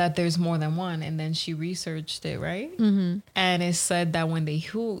 that there's more than one, and then she researched it, right? Mm-hmm. And it said that when they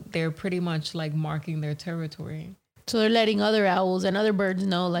hoot, they're pretty much like marking their territory. so they're letting other owls and other birds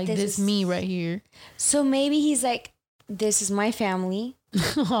know like This this is- me right here. So maybe he's like, this is my family.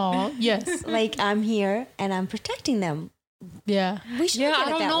 Oh yes, Like I'm here and I'm protecting them. yeah. We should Yeah, look at I it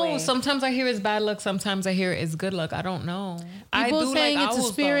don't that know. way. Sometimes I hear it's bad luck. Sometimes I hear it's good luck. I don't know. I People do saying like it's a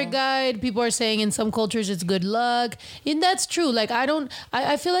owls, spirit though. guide. People are saying in some cultures it's good luck, and that's true. Like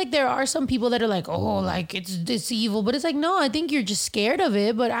I feel like there are some people that are like, oh, like it's evil, but it's like no, I think you're just scared of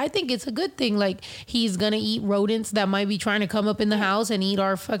it. But I think it's a good thing. Like he's gonna eat rodents that might be trying to come up in the house and eat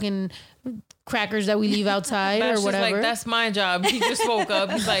our fucking crackers that we leave outside That's or just whatever. like, that's my job. He just woke up.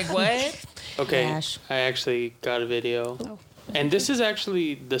 He's like, what? Okay, Gosh. I actually got a video, and this is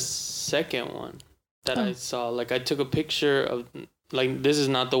actually the second one that I saw. Like I took a picture of, like this is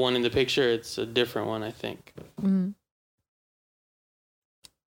not the one in the picture. It's a different one, I think.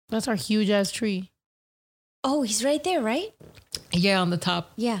 That's our huge ass tree. Oh, he's right there, right? Yeah, on the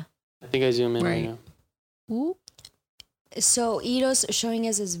top. Yeah. I think I zoom in right, Right. now. Ooh. So Ito's showing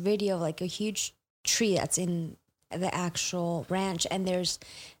us this video of like a huge tree that's in the actual ranch, and there's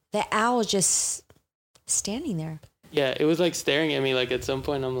the owl just standing there. Yeah, it was like staring at me. Like at some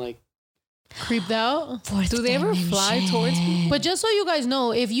point, I'm like, Creeped out. Do they ever fly towards people? But just so you guys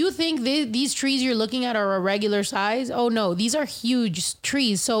know, if you think these trees you're looking at are a regular size, oh no, these are huge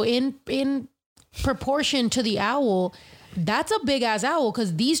trees. So in proportion to the owl, that's a big ass owl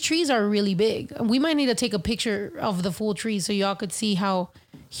because these trees are really big. We might need to take a picture of the full tree so y'all could see how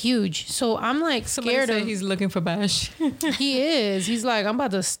huge. So I'm like Somebody scared said of. he's looking for Bash. He is. He's like, I'm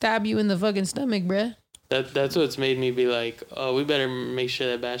about to stab you in the fucking stomach, bruh. that's what's made me be like, oh, we better make sure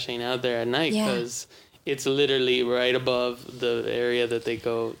that Bash ain't out there at night Yeah. because it's literally right above the area that they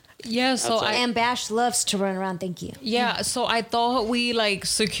go. Yeah, so Outside. And Bash loves to run around. Thank you. so I thought we like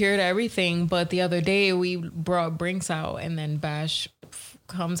secured everything, but the other day we brought Brinks out, and then Bash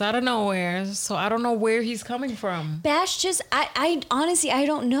comes out of nowhere. So I don't know where he's coming from. Bash just, I honestly, I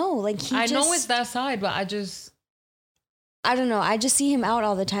don't know. Like he I just, know it's that side, but I don't know. I just see him out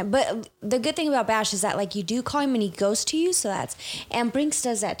all the time. But the good thing about Bash is that like you do call him and he goes to you. So that's, and Brinks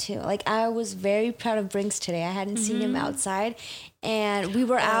does that too. Like I was very proud of Brinks today. I hadn't seen him outside, and we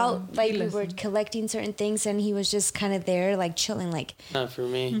were out, like we were collecting certain things, and he was just kind of there, like chilling, like, Not for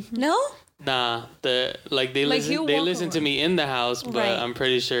me. no? Nah, they Like, listen. he'll They walk listen to around. me in the house, but Right. I'm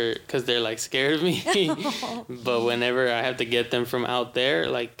pretty sure because they're like scared of me. But whenever I have to get them from out there,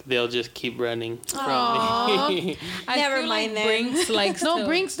 like they'll just keep running from me. I Never feel mind like then. Brinks likes No, to-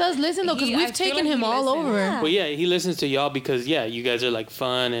 Brinks does listen though, because I we've feel taken like him he all listens. over. Yeah. Well, yeah, he listens to y'all because you guys are like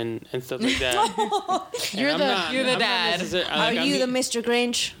fun and stuff like that. You're And I'm the the dad. Are you the Mr.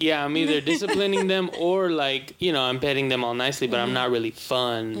 Grinch? Yeah, I'm either disciplining them or like I'm petting them all nicely, but I'm not really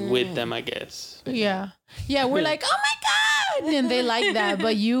fun with them, I guess. yeah. We're like, oh my god, and they like that,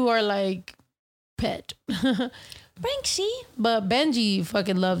 but you are like pet. Brinksy. But Benji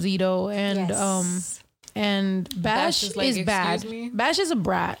fucking loves Ito, and Yes. and Bash is like, is bad. "Excuse me?" Bash is a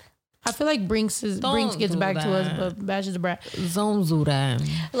brat. I feel like Brinks gets do back to us, that. but Bash is a brat. Don't do that.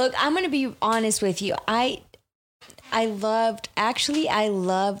 Look, I'm gonna be honest with you. I loved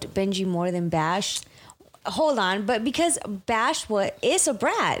Benji more than Bash. Hold on, but because Bash is a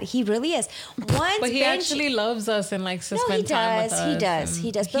brat, he really is. Once But he Benji, actually loves us and likes to spend time with us. He does.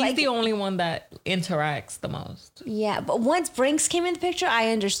 But He's like, the only one that interacts the most. yeah, but once Brinks came in the picture,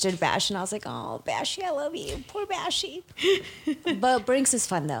 I understood Bash, and I was like, "Oh, Bashy, I love you, poor Bashy." But Brinks is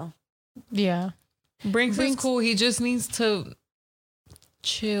fun though. Yeah. Brinks is cool. He just needs to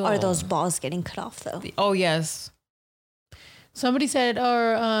chill. Are those balls getting cut off though? Oh, yes. Somebody said,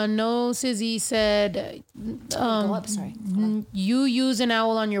 or no, Sizzy said, Go up, sorry. you use an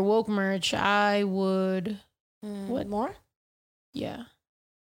owl on your woke merch. I would, What more? yeah.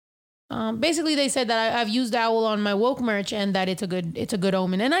 Basically, they said that I've used owl on my woke merch and that it's a good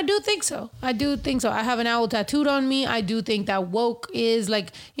omen, and I do think so. I have an owl tattooed on me. I do think that woke is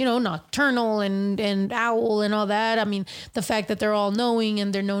like, you know, nocturnal and owl and all that. I mean, the fact that they're all knowing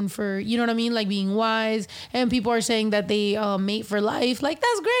and they're known for, you know what I mean, like being wise. And people are saying that they mate for life. Like,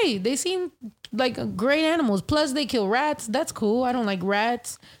 that's great. They seem like great animals. Plus, they kill rats. That's cool. I don't like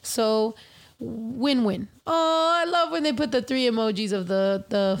rats. So, win-win. Oh, I love when they put the 3 emojis of the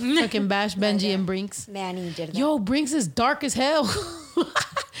fucking Bash, Benji, and Brinks. Manny did that. Yo, Brinks is dark as hell.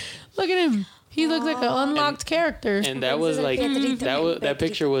 Look at him. He looks like an unlocked character. And that was like that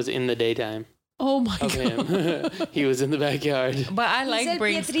picture was in the daytime Oh my of god. him. He was in the backyard. But I like said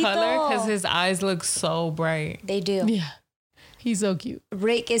Brinks' Pietrito. color because his eyes look so bright. They do. Yeah. He's so cute.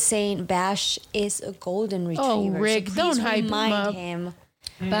 Rick is saying Bash is a golden retriever. Oh, Rick, so don't please hype him remind up. him.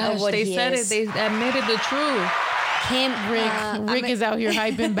 Bash, what they he said is. it. They admitted the truth. Kim, Rick is out here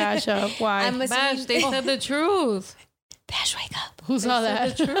hyping Bash up. Why? I'm Bash, assuming they said the truth. Bash, wake up. Who saw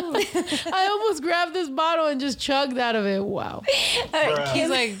that? The truth. I almost grabbed this bottle and just chugged out of it. Wow. He's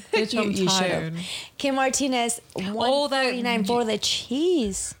like, bitch, I'm You should've. tired. Kim Martinez, $149 for the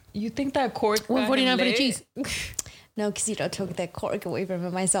cheese. You think that cork? got him $149 for the lit? cheese. No, because you don't took that cork away from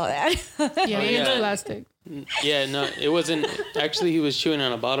him. I saw that. Yeah, it's yeah. plastic. Yeah, no, it wasn't. Actually, he was chewing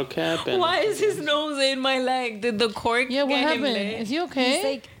on a bottle cap. And Why is his nose in my leg? Did the cork Yeah, what get him happened? lit? Is he okay? He's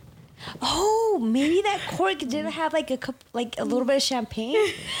like, oh, maybe that cork didn't have like a cup, like a little bit of champagne. Oh,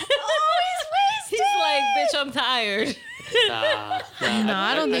 he's He's wasted. like, bitch, I'm tired. No,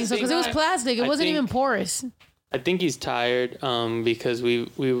 I don't think so because it was plastic. It I wasn't think- even porous. I think he's tired because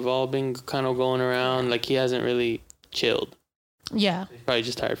we've all been kind of going around. Like, he hasn't really chilled. Yeah. Probably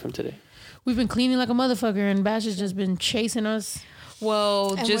just tired from today. We've been cleaning like a motherfucker and Bash has just been chasing us.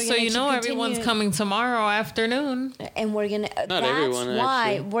 Well, And just we're so gonna you know, keep everyone's continuing. coming tomorrow afternoon. And we're gonna. Not that's everyone,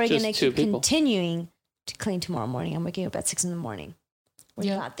 why actually. we're Just gonna 2 keep people. continuing to clean tomorrow morning. I'm waking up at 6 a.m. We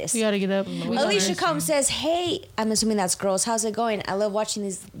got this. We gotta get up. We got Alicia this. Combs says, "Hey, I'm assuming that's girls. How's it going? I love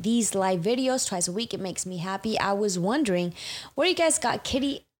watching these live videos twice a week. It makes me happy. I was wondering where you guys got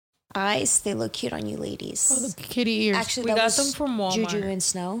kitty eyes. They look cute on you, ladies. Oh, the kitty ears. Actually, We that got was them from Walmart. Juju and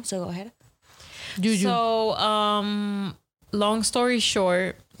Snow. So go ahead. Juju. So, long story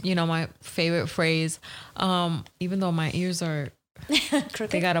short, you know, my favorite phrase, even though my ears are,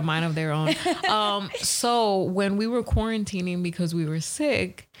 they got a mind of their own. So when we were quarantining because we were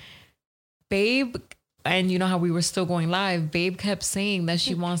sick, Babe, and you know how we were still going live, Babe kept saying that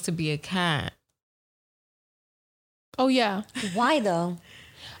she wants to be a cat. Oh yeah. Why though?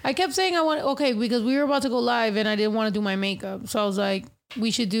 I kept saying okay, because we were about to go live and I didn't want to do my makeup. So I was like,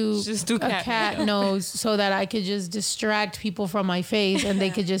 we should do, Just do a cat cat nose so that I could just distract people from my face and they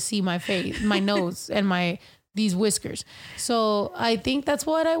could just see my face, my nose and these whiskers. So I think that's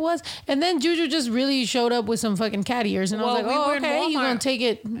what I was. And then Juju just really showed up with some fucking cat ears. And I was Well, like, we oh, were in okay, you Walmart. gonna take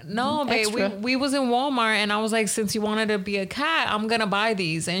it No, babe, extra. we was in Walmart and I was like, since you wanted to be a cat, I'm gonna buy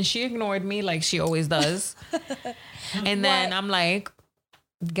these. And she ignored me like she always does. And then I'm like,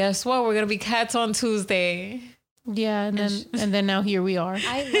 guess what? We're gonna be cats on Tuesday. Yeah, and then now here we are.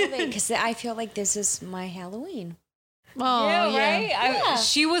 I love it because I feel like this is my Halloween. Oh, yeah.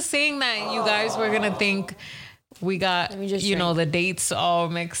 She was saying that you guys were gonna think we got, me just you know, the dates all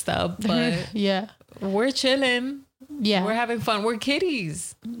mixed up, but Yeah. we're chilling. Yeah. We're having fun. We're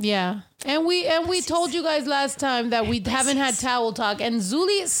kitties. Yeah. And we told you guys last time that we haven't had towel talk, and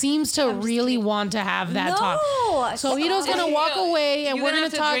Zuli seems to really want to have that talk. No, So Ito's gonna walk away and You're we're gonna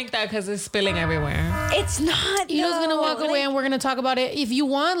have to talk. drink that because it's spilling everywhere. it's not. Ito's gonna no. walk away and we're gonna talk about it. If you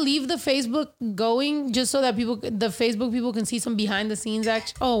want, leave the Facebook going just so that the Facebook people can see some behind the scenes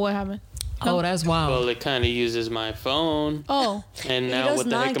action. Oh, what happened? Oh, that's wild. Well, it kind of uses my phone. Oh, And now Ito's what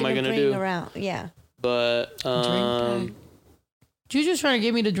the not heck am I gonna bring do? Around. Yeah. But Juju's trying to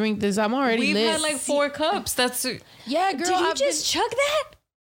get me to drink this. I'm already We've lit. had like 4 cups. That's yeah, girl. Did you I've just chug that?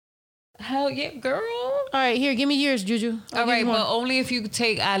 Hell yeah, girl. All right, here, give me yours, Juju. All right, but only if you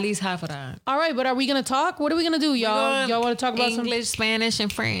take at least half of that. All right, but are we gonna talk? What are we gonna do, y'all? Y'all want to talk about English, Spanish,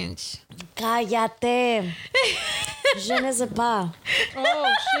 and French? Cállate. Je ne sais pas.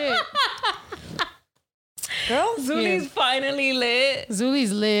 Oh shit, Girl, Zuli's finally lit.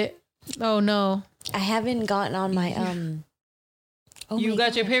 Zuli's lit. Oh no. I haven't gotten on my Oh You my got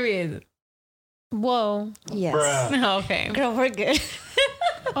God. your period. Whoa. Yes. Okay. Girl, we're good.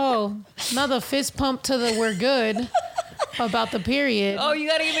 Oh, another fist pump to the we're good about the period. Oh, you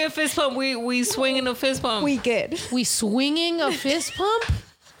gotta give me a fist pump. We swinging a fist pump. We good. We swinging a fist pump?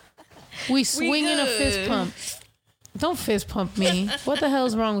 We swinging a fist good. pump. Don't fist pump me. What the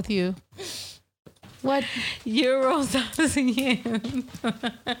hell's wrong with you? What? Euros, dollars, and yen.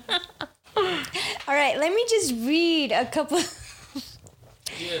 All right, let me just read a couple.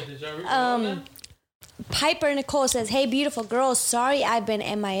 Yeah, did y'all read all that? Piper Nicole says, "Hey, beautiful girls. Sorry I've been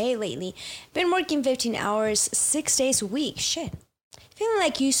MIA lately. Been working 15 hours, 6 days a week. Shit. Feeling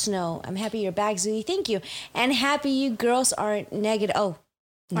like you, Snow. I'm happy you're back, Zooey. Thank you. And happy you girls are negative. Oh,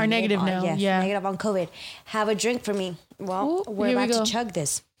 Are negative on- now, Yes, yeah. negative on COVID. Have a drink for me. Well, Ooh, we're here we about go. to chug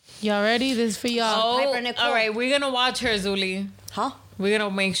this. Y'all ready? This is for y'all. Oh, Piper Nicole. all right. We're gonna watch her, Zuli. Huh? We're gonna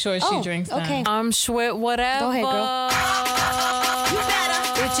make sure she Oh, drinks that. okay. I'm sweat whatever. Go ahead, girl.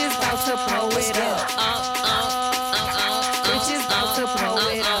 Bitches about to blow it up. Bitches about to blow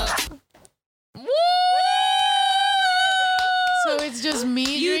it up. So it's just me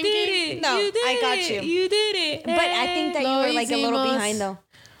You drinking? did it. No, you did I got it. you. You did it. But I think that you were like a little Lo behind, though.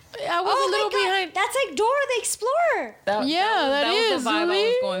 I was a little my God, behind. That's like Dora the Explorer. Yeah, that was is, the vibe I Zuli.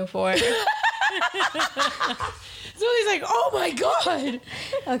 was going for. Zuli's like, oh my God. Okay.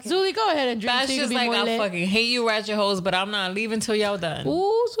 Zuli, go ahead and drink That's so you can just be like, more I lit. fucking hate you, ratchet hoes, but I'm not leaving till y'all done.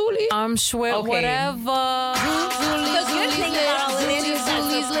 Ooh, Zuli. I'm sweat The good thing about all of this is that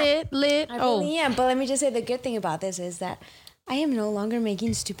Zuli's lit. I Oh, really am. But let me just say the good thing about this is that I am no longer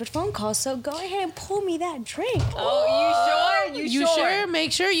making stupid phone calls. So go ahead and pull me that drink. Oh, you sure? you sure?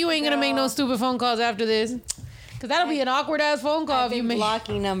 Make sure you ain't gonna make no stupid phone calls after this. Cause that'll be an awkward ass phone call I've if you been make.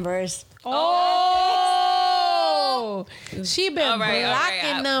 blocking numbers. Oh, she been All right, all right.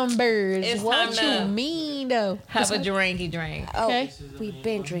 blocking numbers. It's What time you to mean though? Have a drinky drink. Oh, Okay. we've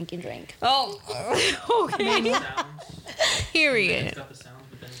been drinking drink. Oh, okay. Period. Got the sound,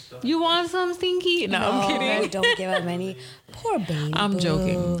 but then it's still- You want some stinky? No, I'm kidding. Don't give him any. Poor baby. I'm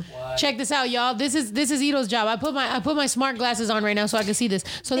joking. Check this out, y'all. This is Ito's job. I put my smart glasses on right now so I can see this.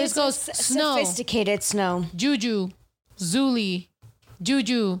 So this goes Snow, Sophisticated Snow. Juju, Zuli,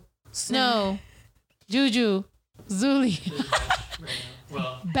 Juju, Snow, Juju, Zuli.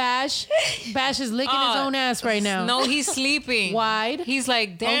 Well, Bash is licking his own ass right now. No, he's sleeping. Wide. He's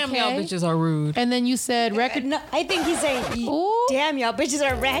like, damn, y'all Okay. bitches are rude. And then you said record. No, I think he's saying, Ooh. damn, y'all bitches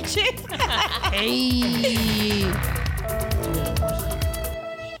are ratchet. Hey.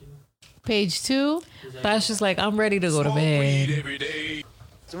 Page 2. That's just like, I'm ready to go to bed.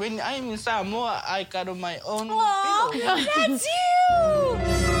 So when I'm in Samoa, I cuddle my own Aw, pillow. that's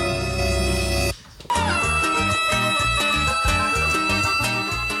you.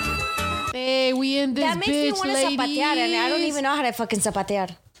 Hey, we in this That makes me bitch, want to ladies. zapatear, and I don't even know how to fucking zapatear.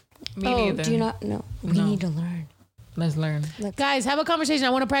 Me Oh, neither. Do you not know? We No. need to learn. Let's learn. Guys, have a conversation. I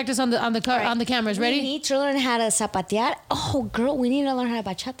want to practice on the cameras. We Ready? need to learn how to zapatear. Oh, girl, we need to learn how to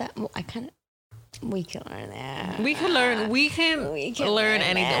bachata. Well, we can learn that. We can learn. We can, We can learn learn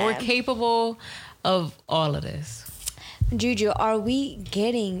anything. that. We're capable of all of this. Juju, are we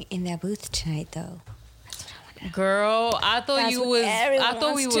getting in that booth tonight, though? Girl, I thought That's you what was. everyone I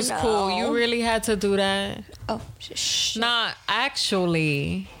thought we wants was to cool. know. You really had to do that. Oh, shh. Nah,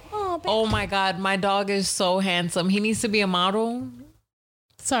 actually. Oh, babe. Oh my God, my dog is so handsome. He needs to be a model.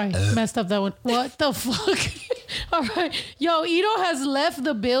 Sorry, messed up that one. What the fuck? All right. Yo, Ito has left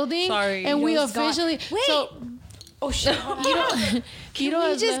the building. Sorry. And we Ito's gone. officially. Wait. So, Oh, shit. Ito We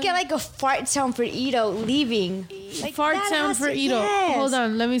has just left- get like a fart sound for Ito leaving. Like, fart that sound has for to- Ito. yes. Hold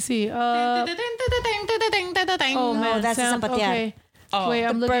on, let me see. Oh man, that's a sound. zapatear. Okay. Oh. Wait,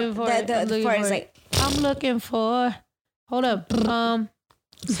 I'm The looking burp- for it. the I'm looking fart for is it. like- I'm looking for. Hold up.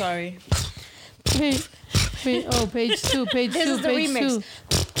 Sorry. Page 2. Page 2. Page This 2. is the Page remix.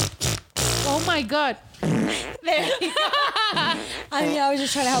 2. Oh my God. I was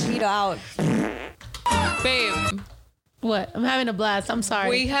just trying to help Ito out. Babe, What? I'm having a blast. I'm sorry.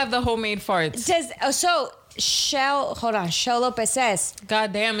 we have the homemade farts. Says so Shell Lopez says.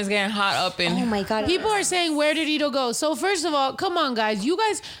 God damn, it's getting hot up in. Oh my God. People are saying, where did Ito go? So first of all, come on, guys. You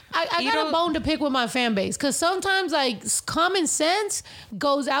guys, I got a bone to pick with my fan base. Because sometimes, like, common sense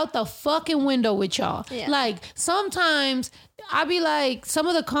goes out the fucking window with y'all. Yeah. Like, sometimes I be like, some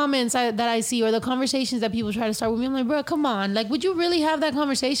of the comments that I see or the conversations that people try to start with me, I'm like, bro, come on. Like, would you really have that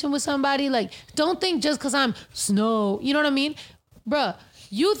conversation with somebody? Like, don't think just because I'm Snow. You know what I mean? Bruh.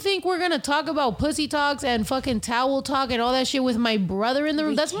 You think we're gonna talk about pussy talks and fucking towel talk and all that shit with my brother in the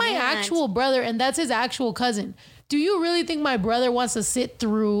room? That's my actual brother and that's his actual cousin. Do you really think my brother wants to sit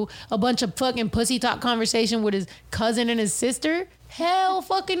through a bunch of fucking pussy talk conversation with his cousin and his sister? Hell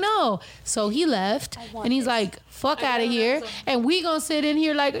fucking no. So he left and he's like, fuck out of here. And we gonna sit in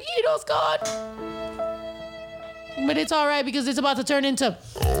here like, Ito's gone. But it's all right because it's about to turn into,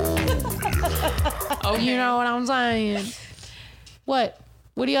 you know what I'm saying? What?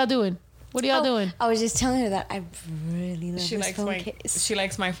 What are y'all doing? What are y'all doing? I was just telling her that I really love this phone case. She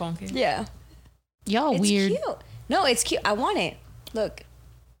likes my phone case. Yeah. Y'all It's weird. cute. No, it's cute. I want it. Look.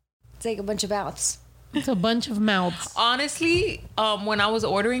 It's like a bunch of mouths. It's a bunch of mouths. Honestly, when I was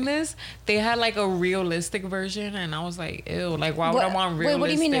ordering this, they had like a realistic version, and I was like, ew, like why would I want realistic? Wait, what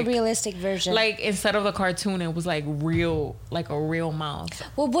do you mean a realistic version? Like instead of a cartoon, it was like real, like a real mouth.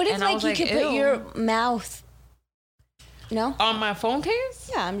 well, what if and I like was you like, could put ew. your mouth? No. On my phone case?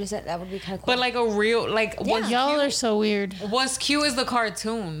 Yeah, I'm just that would be kind of cool. But like a real, like Yeah. Y'all are so weird. what's cute is the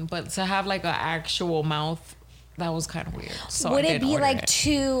cartoon, but to have like an actual mouth, that was kind of weird. So would I it didn't be order like it.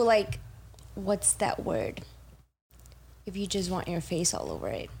 too like, what's that word? If you just want your face all over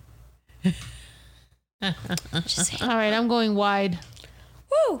it. Just saying. All right, I'm going wide.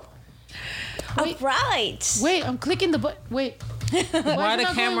 Woo! All Wait. right. Wait, I'm clicking the button. Wait. Why is the it not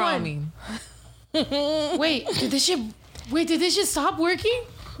going camera on wide? me? Wait, did this shit stop working?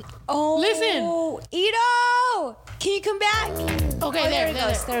 Oh, Listen. Ito! Can you come back? Okay, Oh, there it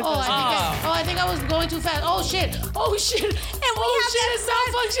goes. There it Oh, goes. I think I was going too fast. Oh shit. And we have it's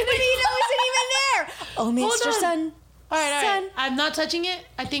malfunctioning. But Ito isn't even there. Oh, Mr. on. Sun. All right. Son. I'm not touching it.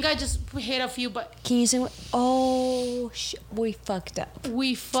 I think I just hit a few, but Can you say what? Oh, we fucked up.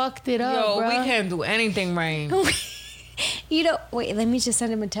 we fucked it up, Yo, bro. we can't do anything right. Ito, wait, let me just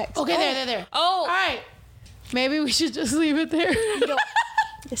send him a text. Okay, there. Oh. All right. Maybe we should just leave it there. Ito,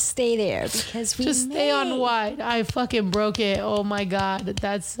 just stay there because we Just stay on wide. I fucking broke it. Oh my god,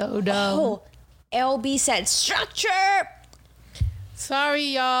 that's so dumb. Oh, LB said structure. Sorry,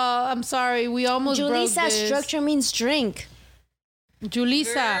 y'all. I'm sorry. We almost Julie broke says this. structure means drink.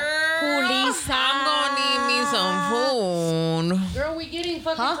 Julissa. Julissa. I'm gonna need me some food. Girl, we getting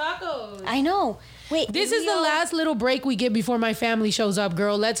fucking Huh? tacos. I know. Wait, This is the last little break we get before my family shows up,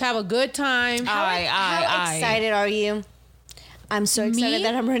 girl. Let's have a good time. How excited are you? I'm so excited Me?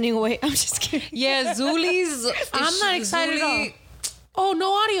 that I'm running away. I'm just kidding. Yeah, Zuli's. I'm not excited at all. Oh,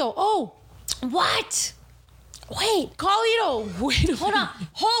 no audio. Oh, What? Wait, call Ito. Wait, hold on.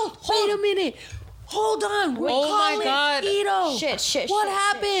 Wait a minute. Hold on. We're Oh my calling God. Ito. Shit. What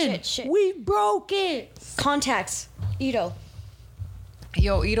happened? Shit. We broke it. Contacts. Ito.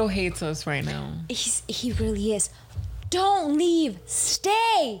 Yo, Ito hates us right now. He really is. Don't leave.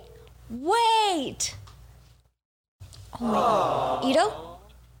 Stay. Wait. Oh my God. Ito?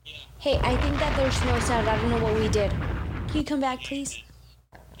 Hey, I think that there's no sound. I don't know what we did. Can you come back, please?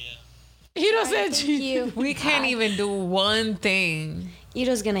 Ito said Thank you. We can't even do one thing.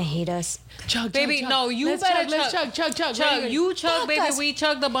 Ito's gonna hate us. Chug, Baby, chug, no, you let's better chug. Let's chug. chug. Chug, Ready? you chug, Fuck baby. us. We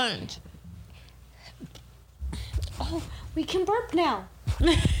chugged a bunch. Oh, we can burp now.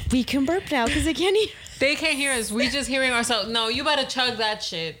 We can burp now because they can't hear. They can't hear us. We just hearing ourselves. No, you better chug that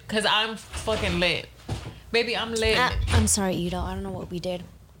shit. Cause I'm fucking lit. Baby, I'm lit. I'm sorry, Ito. I don't know what we did.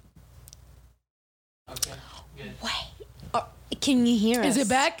 Okay, good. Wait. Can you hear us? Is it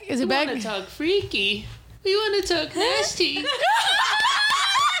back? Is it We back? want to talk freaky. We want to talk nasty. Ito,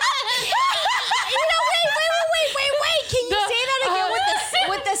 wait. Can you say that again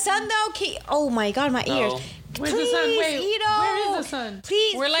with the sun though? Oh my God, my ears. No. Where's the sun? Wait, Ito. where is the sun?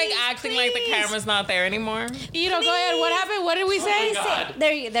 Please. We're like please, acting like the please. camera's not there anymore. Ito, go ahead. What happened? What did we say? God.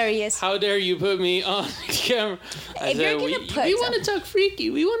 There he is. How dare you put me on camera? I If you're said, gonna we put want to talk freaky.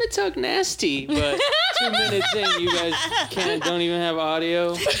 We want to talk nasty. But 2 minutes in, you guys don't even have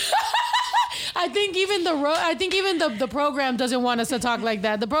audio. I I think even the program doesn't want us to talk like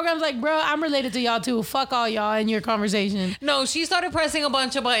that. The program's like, bro, I'm related to y'all too. Fuck all y'all in your conversation. No, she started pressing a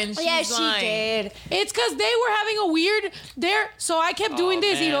bunch of buttons. Yeah, She's she lying. did. It's because they were having a weird so I kept doing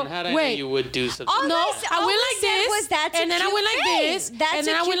this, man, you know. how'd I know Wait, you would do something. All no, I I went said like this, was, "That's a and then I cute went like face. this, That's and a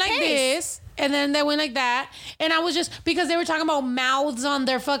then I cute went like face." this, and then they went like that, and I was just because they were talking about mouths on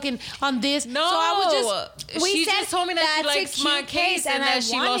their fucking on this. No, so I was just We she said just told me that she that's a likes my cute case case, and and that I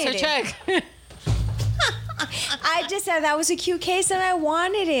she lost her wanted check. I just said that was a cute case and I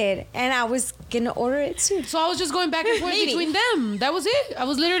wanted it, and I was gonna order it soon. so I was just going back and forth Maybe. between them. That was it. I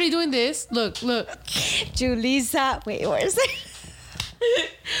was literally doing this. Look. Julissa, wait, where's it?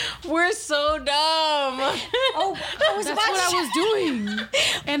 We're so dumb. Oh, I was That's about what to. I was doing.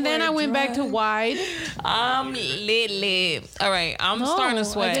 And then I went back to wide. I'm lit. All right, I'm No, starting I to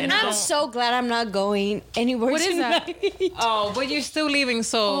sweat. didn't I'm so glad I'm not going anywhere. What is that? tonight. Oh, but you're still leaving,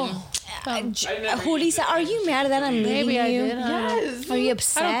 so Julissa, are you mad that I'm leaving Maybe I you? did. yes. Are you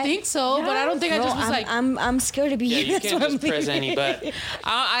upset? I don't think so, but I don't think I Bro, just was like. I'm scared to be Yeah, here. you That's can't why I'm just press leaving. any button.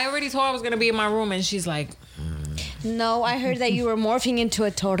 I already told her I was gonna be in my room, and she's like, No, I heard that you were morphing into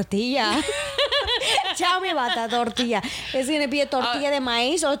a tortilla. Tell me about that tortilla. Is it gonna be a tortilla de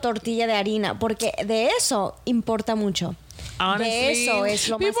maíz or tortilla de harina? Porque de eso importa mucho. honestly, De eso es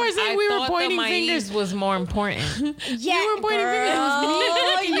lo más. People are saying we were thought pointing the maíz fingers. was more important. Yeah, We were pointing fingers. It was me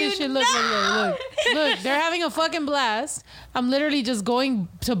girl, making this shit. Look. They're having a fucking blast. I'm literally just going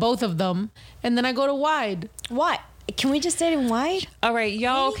to both of them, and then I go to wide. What? Can we just stay in wide? All right,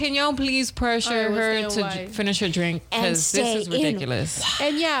 y'all, can y'all please pressure All right, we'll her stay to wide. finish her drink? And Because this is stay in ridiculous.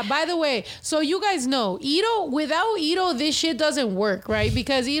 And yeah, by the way, so you guys know, without Ito, this shit doesn't work, right?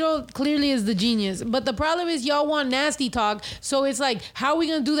 Because Ito clearly is the genius. But the problem is y'all want nasty talk. So it's like, how are we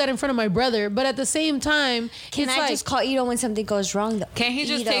going to do that in front of my brother? But at the same time, Can it's I like, just call Ito when something goes wrong, though? Can't he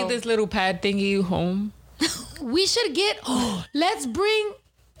just Ito. take this little pad thingy home? we should get, let's bring,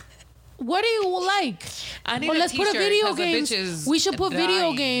 what do you like? I need Or a let's put a t-shirt video 'cause the games. bitch is We should put video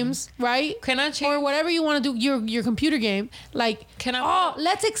dying. games, right? Can I change? Or whatever you want to do, your computer game. Like, Can I put-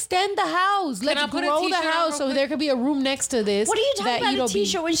 let's extend the house. Let's I put a grow the t-shirt on house real so quick? there could be a room next to this. What are you talking that about Ito a be-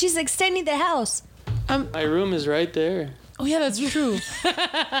 t-shirt when she's extending the house? My room is right there. Oh yeah, that's true.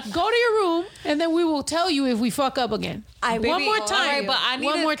 Go to your room, and then we will tell you if we fuck up again. One One more All time. right, but I need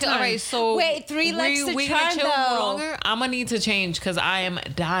One to, more time. All right, so Wait, 3 legs to we try, gonna chill for though. longer. I'm gonna need to change because I am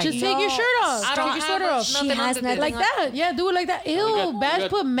dying. Just take your shirt off. I don't Take your sweater have off. nothing She has under this. nothing Like that. Yeah, do it like that. Ew, got- Bash we got-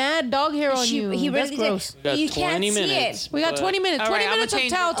 put mad dog hair on you. He That's really gross. did. We got You 20 can't see minutes. it. We got but- 20 minutes. All 20 right, I'ma minutes of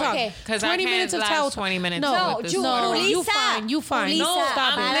change towel it. talk. Okay. 'Cause I 20 can't minutes of last towel 20 talk. minutes No, with this no, sweater on. you Lisa, fine. You fine. Lisa, No,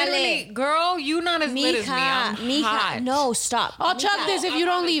 stop I'm it. literally, girl, you not as lit as me. I'm Mija, hot. no, stop. I'll chug Mija. this if you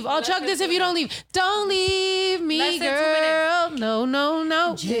don't leave. I'll chug this if you don't leave. Don't leave me, Less than 2 girl. No, no,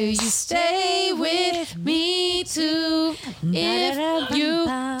 no. Do you stay with me too? If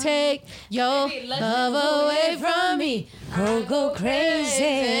you take your love away from me, Oh, go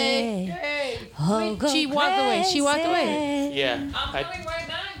crazy. Oh, go She walked away. She walked away. crazy. Yeah. I'm coming right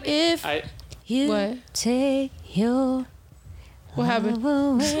back. If You What? take your what happened?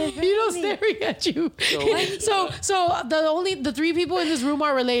 love away. You know, staring at you. So the 3 people in this room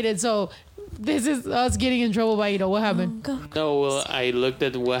are related. So this is us getting in trouble by Ito. What happened? Go. No, well, I looked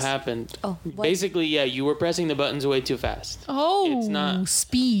at what happened. Oh, what? Basically, yeah, you were pressing the buttons way too fast. Oh, It's not-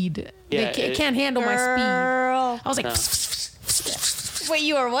 speed. Yeah, They it- can't handle my speed. Girl. I was like, No. Wait,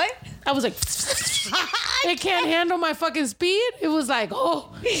 you are what? I was like, it can't handle my fucking speed. It was like, oh,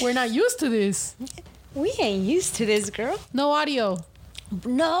 we're not used to this. We ain't used to this, girl. No audio.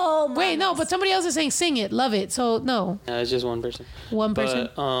 No. Wait, no, but somebody else is saying sing it, love it. So no, No, it's just one person. one person.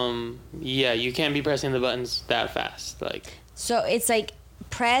 But yeah, you can't be pressing the buttons that fast. Like, So it's like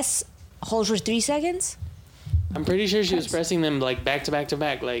press, hold for 3 seconds. I'm pretty sure she was pressing them like back to back to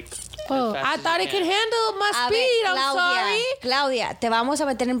back. Like, Oh, as fast I as thought you it could can. handle my A speed. ver, I'm sorry. Claudia, te vamos a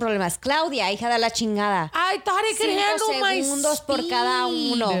meter en problemas. Claudia, hija de la chingada. I thought it could 5 handle my segundos por cada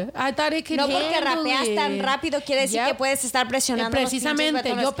uno. speed. I thought it could No porque handle rapeas it. tan rápido quiere decir Yep. que puedes estar presionando los pinches Precisamente,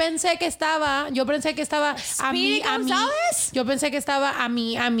 botones. yo pensé que estaba a Speedy González. yo pensé que estaba a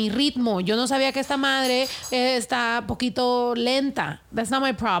mi ritmo. Yo no sabía que esta madre está poquito lenta. That's not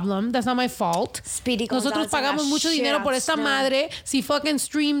my problem. That's not my fault. Speedy Nosotros González pagamos and mucho shit dinero por on esta Snap. madre. Si fucking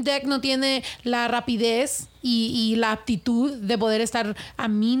Stream Deck no tiene la rapidez y la aptitud de poder estar a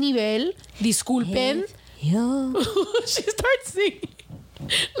mi nivel, disculpen. Yo. She starts singing.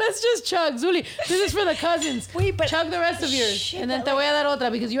 Let's just chug. Zuli, this is for the cousins. Wait, but- chug the rest of yours. Shit, And then but te voy a dar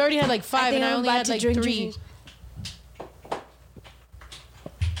otra because you already had like 5 and I I'm only about had to like drink 3. juice.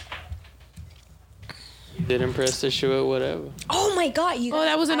 Didn't press the shoe, whatever. Oh Oh my God! Oh,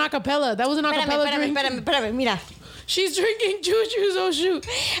 that was an acapella. That was an acapella drink. Espérame, mira. She's drinking Juju's. Oh shoot.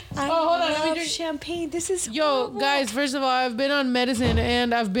 I hold on, let me love drink. champagne. This is Yo, horrible. guys. First of all, I've been on medicine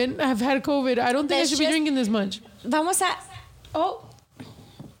and I've had COVID. I don't think Let's I should be just- drinking this much. Vamos a. Oh.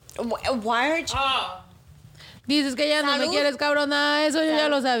 Why aren't you? Dices que ya no me Salud. quieres, cabrona. Eso yo ya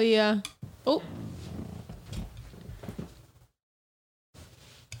lo sabía. Oh.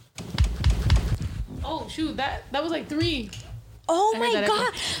 Oh shoot, that was like 3. Oh I heard my that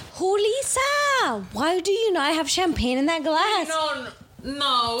God, Julissa! Why do you not have champagne in that glass?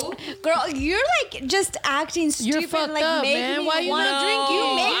 No. Girl, you're like just acting stupid. You're fucked like up, making man. me Why you wanna not drink? drinking?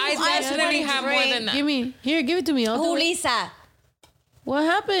 You make I me wanna definitely have more drink. than that. Give it to me. I'll do it. Julissa, What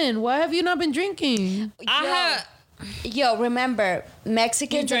happened? Why have you not been drinking? yo, remember,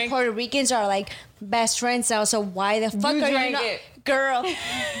 Mexicans You and drank- Puerto Ricans are like best friends now. So why the fuck You are you drank not, it. girl?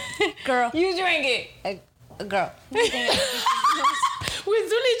 Girl, You drank it. girl. When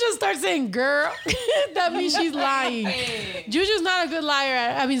Zuli just starts saying "girl," that means she's lying. Juju's not a good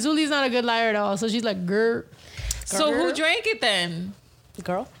liar. I mean, Zuli's not a good liar at all. So she's like, "Girl." So who drank it then?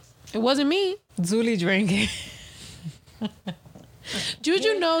 Girl. It wasn't me. Zuli drank it.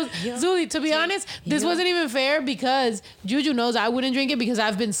 Juju knows. Zuli, to be honest, this wasn't even fair because Juju knows I wouldn't drink it because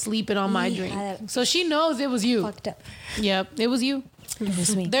I've been sleeping on my drink. So she knows it was you. Fucked up. Yep, it was you. It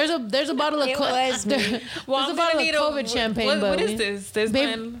was me. There's a bottle of It was me. there's Well, a I'm bottle gonna of need COVID champagne. What but is this? This Babe,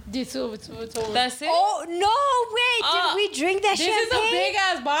 one. it's over. That's it. Oh no! Wait, did we drink that This champagne? is a big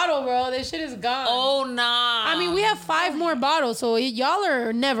ass bottle, bro. This shit is gone. Oh nah. I mean, we have 5 more bottles, so y'all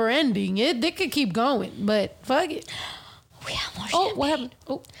are never ending. They could keep going, but fuck it. We have more Oh, champagne. what happened?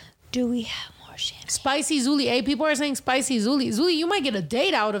 Oh, Do we have more champagne? spicy Zuli. Hey, people are saying spicy Zuli. Zuli, you might get a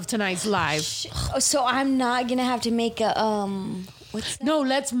date out of tonight's live. So I'm not gonna have to make a What's that? No,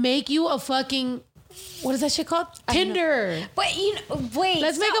 let's make you a fucking. What is that shit called? Tinder. But you know, wait.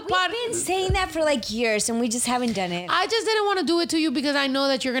 Let's make a pod- We've been saying that for like years, and we just haven't done it. I just didn't want to do it to you because I know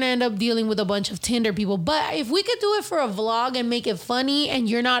that you're gonna end up dealing with a bunch of Tinder people. But if we could do it for a vlog and make it funny, and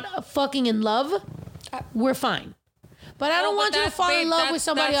you're not fucking in love, we're fine. But I don't want you to fall in love with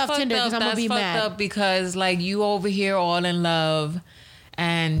somebody off Tinder because I'm gonna be mad. Up because like you over here all in love,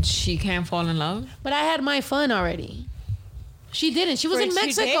 and she can't fall in love. But I had my fun already. She didn't. She was For in 2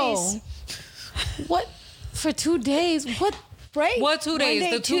 Mexico. days. What? For 2 days? What? Right? What 2 One days?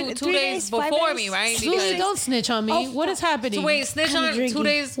 day, The two 3 days 5 before days. me, right? Zuli, Because- don't snitch on me. What is happening? So wait, snitch I'm on 2 drinking.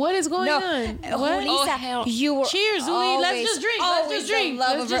 days. What is going No, on? What? Julissa, hell. you were Cheers, Zuli. Let's always- just drink. Let's always just drink. the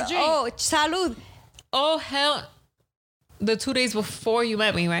love Let's of just her- drink. Oh, salud. Oh hell! The 2 days before you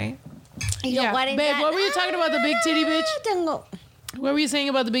met me, right? Yeah, What is babe, that? what were you talking about, the big titty bitch? Tengo- What were you saying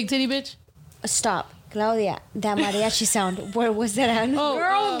about the big titty bitch? Stop. Claudia, that mariachi sound. Where was that at? Oh,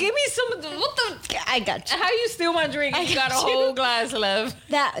 Girl, give me some. What the? I got you. How you steal my drink? You got a got you. whole glass left.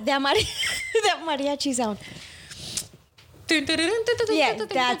 That that mariachi sound. Yeah,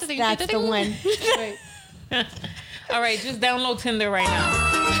 that's the one. Wait. All right, just download Tinder right now.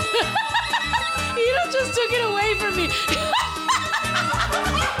 Ito just took it away from me.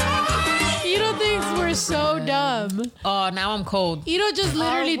 Ito thinks we're so dumb. Oh, now I'm cold. Ito just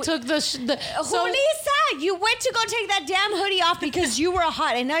literally took the. So, Julissa, you went to go take that damn hoodie off because you were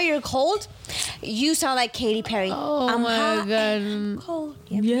hot and now you're cold. You sound like Katy Perry. oh I'm my hot. god. Cold.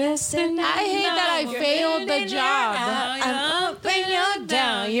 Yes, and I hate that I failed the job. I'm up and you're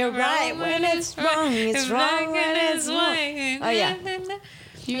down. You're right when it's wrong. It's wrong when it's wrong. Oh yeah.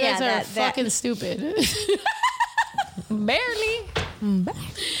 You Yeah, guys are that- fucking stupid. Barely.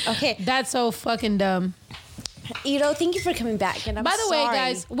 Okay. That's so fucking dumb. Ito, thank you for coming back. And I'm By the way, sorry.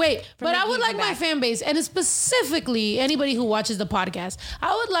 guys, wait, but I making would you like come my back. fan base, and specifically anybody who watches the podcast,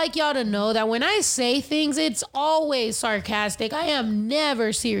 I would like y'all to know that when I say things, it's always sarcastic. I am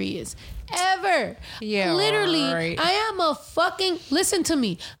never serious. Ever. Yeah, Literally, right. I am a fucking, listen to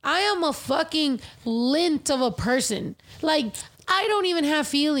me, I am a fucking lint of a person. Like, I don't even have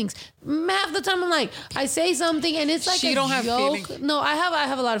feelings. Half the time I'm like, I say something and it's like She a don't have joke. feelings. No, I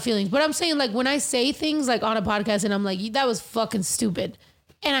have a lot of feelings. But I'm saying like when I say things like on a podcast and I'm like, that was fucking stupid.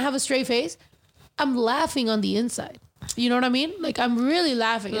 And I have a straight face, I'm laughing on the inside. You know what I mean? Like I'm really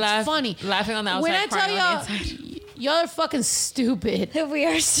laughing. It's funny. Laughing on the outside. When I tell crying on the y'all, inside. y'all are fucking stupid. We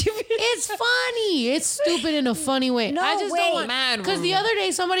are stupid. It's funny. It's stupid in a funny way. No, I just wait. don't want Mad because the rude. other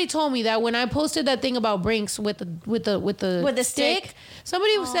day somebody told me that when I posted that thing about Brinks with the stick.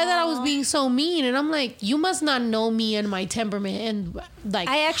 somebody said that I was being so mean, and I'm like, you must not know me and my temperament and like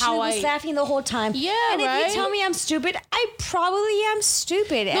I actually how was laughing the whole time. Yeah, and if right? you tell me I'm stupid, I probably am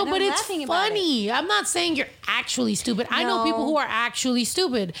stupid. No, and but I'm it's laughing about it. funny. I'm not saying you're actually stupid. I know people No. who are actually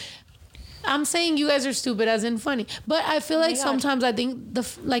stupid. I'm saying you guys are stupid as in funny. But I feel like sometimes I think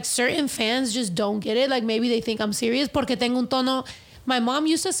like certain fans just don't get it. Like maybe they think I'm serious porque tengo un tono. My mom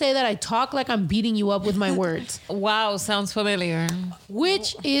used to say that I talk like I'm beating you up with my words. Wow, sounds familiar.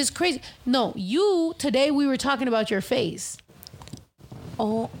 Which is crazy. No, today we were talking about your face.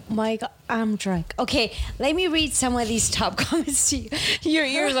 Oh my God, I'm drunk. Okay, let me read some of these top comments to you. Your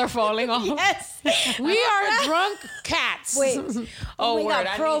ears are falling off. Yes. We are drunk cats. Wait. Oh, my word.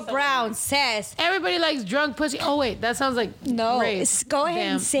 God, Pro Brown says. Everybody likes drunk pussy. Oh, wait, that sounds like No, rape. go ahead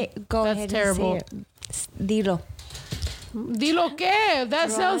Damn. and say. Go That's ahead terrible. and say it. Dilo. Dilo que? That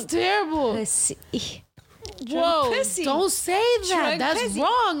sounds terrible. Pussy. Whoa, pussy. don't say that. Drunk That's pussy.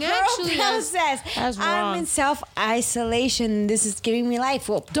 wrong, actually. Pro Brown says, That's I'm wrong. in self-isolation. This is giving me life.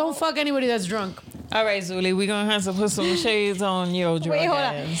 Well, Don't fuck anybody that's drunk. All right, Zuli, we're going to have to put some shades on your drug wait, hold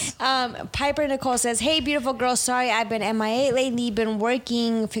ass. on. Piper Nicole says, hey, beautiful girl. Sorry, I've been MIA lately. Been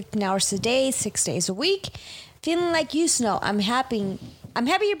working 15 hours a day, 6 days a week. Feeling like you, Snow. I'm happy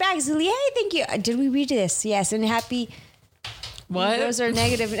you're back, Zuli. Hey, thank you. Did we read this? Yes, and happy. What? Those are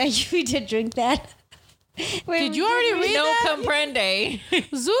negative. We did drink that. Wait, Did you already read No that? comprende.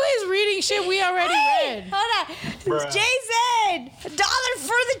 Zuli's reading shit we already read. Hold on. Jason, $1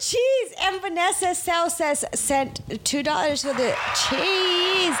 for the cheese. And Vanessa Sell says, sent $2 for the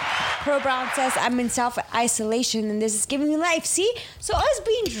cheese. Pro Brown says, I'm in self-isolation and this is giving me life. See? So us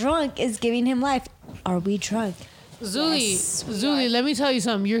being drunk is giving him life. Are we drunk? Zuli, Yes, we Zuli, are. let me tell you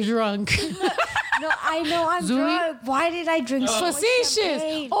something. You're drunk. No, I know I'm Zuli? drunk. Why did I drink so much Facetious.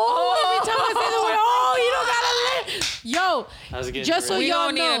 champagne? Oh, every time I say the word, oh, you don't gotta let. I was getting Just so ready. We y'all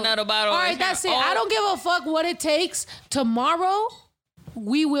don't need know. another bottle. All right, that's it. I don't give a fuck what it takes. Tomorrow,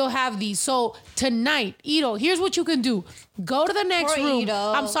 we will have these. So tonight, Ito, here's what you can do. Go to the next Poor room.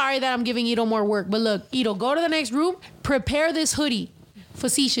 Ito. I'm sorry that I'm giving Ito more work, but look, Ito, go to the next room. Prepare this hoodie.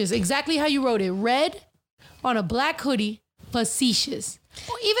 Facetious. Exactly how you wrote it. Red on a black hoodie. Facetious.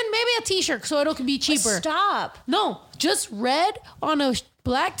 Or even maybe a t-shirt so it'll be cheaper. Stop. No, just red on a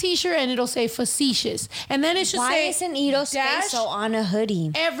black t-shirt and it'll say facetious. And then it should Why say isn't Ito's dash face so on a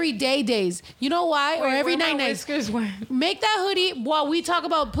hoodie? everyday days. You know why? Or every night nights. Make that hoodie while we talk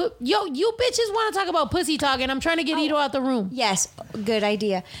about yo, you bitches want to talk about pussy talk and I'm trying to get Ito out the room. Yes, good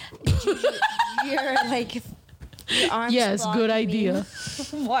idea. You're like, your arms Yes, blocking good me. idea.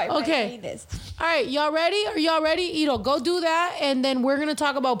 Why am I Okay. doing this? All right, y'all ready? Are y'all ready? Ito, go do that and then we're going to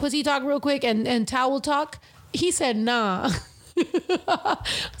talk about pussy talk real quick and towel talk. He said, nah.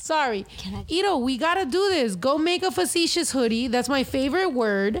 Sorry. Ito, we got to do this. Go make a facetious hoodie. That's my favorite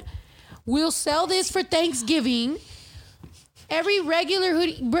word. We'll sell this for Thanksgiving. Every regular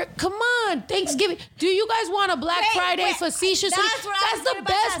hoodie. Come on, Thanksgiving. Do you guys want a Black Friday facetious hoodie? That's what I was That's the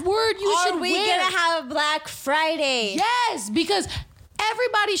best word you should Are we wear. gonna have a Black Friday? Yes, because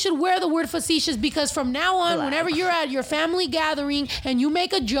everybody should wear the word facetious because from now on, whenever you're at your family gathering and you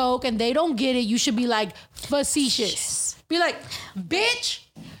make a joke and they don't get it, you should be like facetious. Be like, bitch.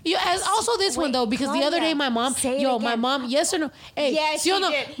 You, as also this one though, because the other day my mom, Say it my again. mom, yes or no? Hey, Yes, ¿sí o she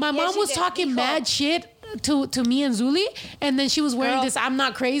no? did. My Yes, mom she was did. talking Dijo. mad shit to me and Zuli, and then she was wearing Girl. this "I'm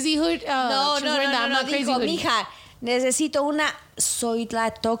not crazy" hood. No, she was wearing the "I'm not crazy" dijo, hoodie. mija, necesito una, soy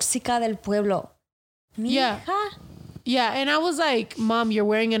la tóxica del pueblo. Yeah. Mija. Yeah, and I was like, Mom, you're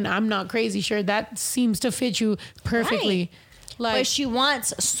wearing an "I'm not crazy" shirt. That seems to fit you perfectly. Like But she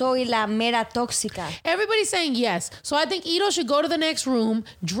wants soy la mera tóxica. everybody's saying yes. So I think Ito should go to the next room,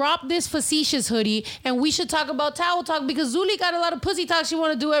 drop this facetious hoodie, and we should talk about towel talk because Zuli got a lot of pussy talk she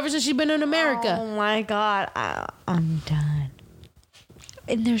want to do ever since she's been in America. Oh my God, I'm done.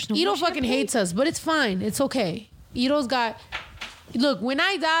 And there's no Ito more fucking champagne. hates us, but it's fine. It's okay. Ito's got. Look, when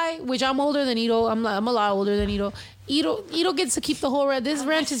I die, which I'm older than Ito, I'm a lot older than Ito. Ito gets to keep the whole ranch. This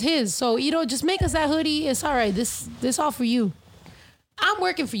ranch is his. So Ito, just make us that hoodie. It's all right. This all for you. I'm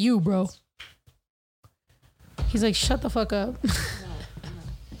working for you, bro. He's like, shut the fuck up.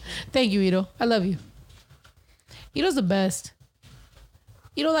 Thank you, Ito. I love you. Ito's the best.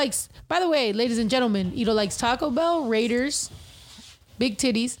 Ito likes. By the way, ladies and gentlemen, Ito likes Taco Bell, Raiders, big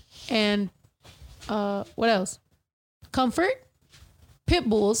titties, and what else? Comfort, pit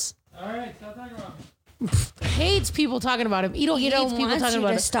bulls. All right, stop talking about me. Hates people talking about him. Ito You hates don't people want talking you about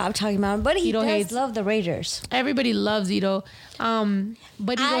to him. stop talking about him, but he Ito does hates- love the Raiders. Everybody loves Ito,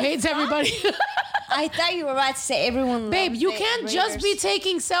 but Ito I hates thought- everybody. I thought you were about to say everyone. Babe, loves you the can't Raiders. just be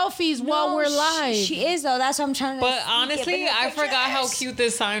taking selfies while No, we're live. She is though. That's what I'm trying to. But sneak it, honestly, but I pictures. forgot how cute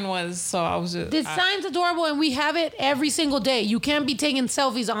this sign was, so I was just. This sign's adorable, and we have it every single day. You can't be taking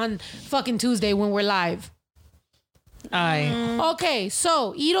selfies on fucking Tuesday when we're live. Aye. Okay,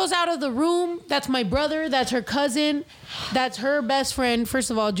 so Ito's out of the room. That's my brother. That's her cousin. That's her best friend. First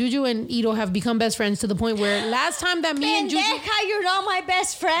of all, Juju and Ito have become best friends to the point where last time that me and Juju... Pendeja, you're not my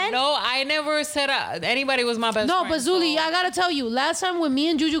best friend. No, I never said anybody was my best No, friend. but Zuli, I gotta tell you, last time when me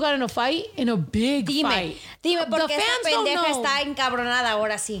and Juju got in a fight, in a big fight... Dime, porque the esta fans don't pendeja know. está encabronada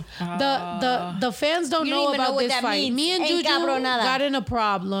ahora sí. The fans don't You know don't even know about what this that fight. means. Me and Juju Encabronada. got in a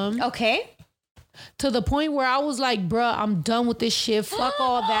problem Okay. to the point where I was like, bruh, I'm done with this shit. Fuck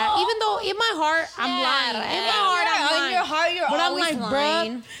all that. Even though in my heart, I'm lying. In my heart, I'm lying. In your heart, you're But I'm always like,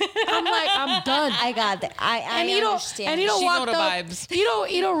 lying. bruh, I'm done. I got that. I understand. And Ito She walked know the up. vibes.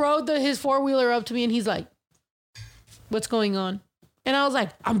 Ito rode his 4-wheeler up to me and he's like, what's going on? And I was like,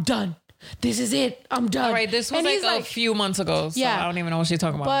 I'm done. This is it. I'm done. All right, this was And like he's a few months ago. So Yeah. I don't even know what she's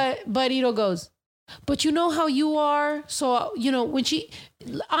talking about. But Ito goes, but you know how you are. So, when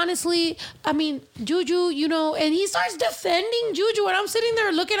honestly, I mean, Juju, and he starts defending Juju. And I'm sitting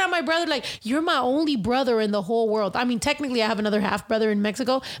there looking at my brother like, you're my only brother in the whole world. I mean, technically I have another half brother in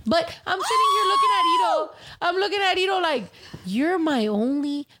Mexico, but I'm sitting here looking at Ito. I'm looking at Ito like, you're my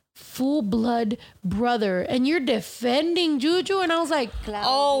only full blood brother and you're defending Juju. And I was like,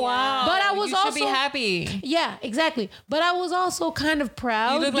 Oh, wow. But I was you should be also- happy. yeah, exactly. But I was also kind of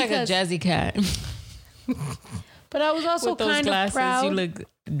proud. You look like a because- jazzy cat. But I was also With those kind glasses, of proud. you look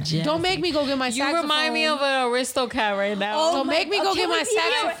jazzy. Don't make me go get my You saxophone. remind me of an Aristocat right now. Don't make me go get my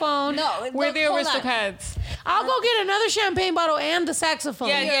saxophone. No, We're look, the hold on. Aristocats. I'll go get another champagne bottle and the saxophone.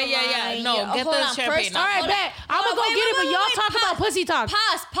 Yeah. lying. No, You're- get hold the on. champagne. First now. All right, Hold bet. I'm Hold gonna go on, get it, but wait, y'all wait, talk about pause. pussy talk.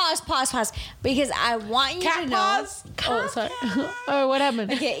 Pause. Because I want you Cat to know. pause. Oh, sorry. All right, what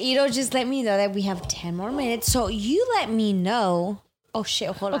happened? Okay, Ito, just let me know that we have 10 more minutes. So you let me know. Oh, shit,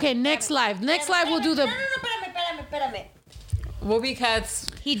 hold on. Okay, next live. Next live we'll do the. No, espérame. We'll be cats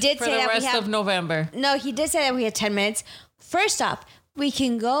He did for say the that we rest have. of November. No, he did say that we had 10 minutes. First off, we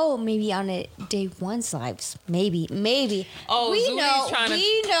can go maybe on a day one's lives. Maybe. Oh, we Zuli's know. trying to-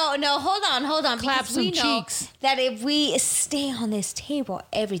 We know. No, hold on. Clap because we some know cheeks. that if we stay on this table,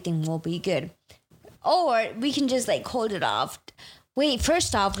 everything will be good. Or we can just like hold it off. Wait,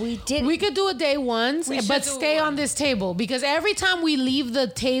 first off, we could do a day ones, We should but do stay one. on this table because every time we leave the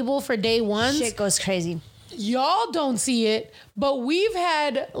table for day ones, shit goes crazy. y'all don't see it, but we've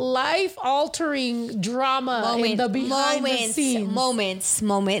had life-altering drama in the behind the scenes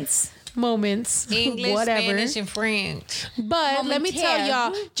moments, English, whatever. Spanish, and French. But let me tell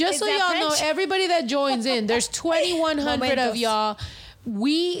y'all, just Is so that y'all know, French? everybody that joins in, there's 2,100 of Momentos. y'all.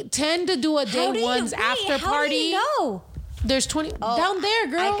 We tend to do a day ones after How party. do you know? There's 20 down there,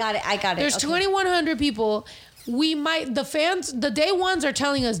 girl. I got it. There's Okay. 2,100 people. We might, the fans, the day ones are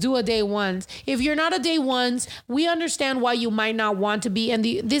telling us do a day ones. If you're not a day ones, we understand why you might not want to be. And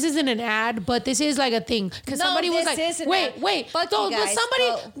this isn't an ad, but this is like a thing. Because No, somebody was this like, is an wait, ad. Fuck no, you but guys.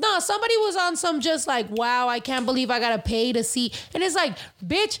 somebody was on some just like, wow, I can't believe I gotta pay to see. And it's like,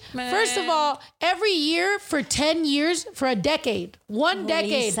 bitch, first of Man. all, every year for 10 years, for a decade, one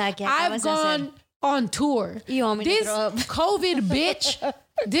decade, Lisa, ¿qué I've acabas de hacer? gone on tour. You want me to This throw up? COVID bitch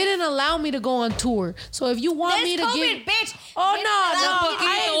didn't allow me to go on tour. So if you want me to COVID, get, bitch. oh Didn't no, allow me to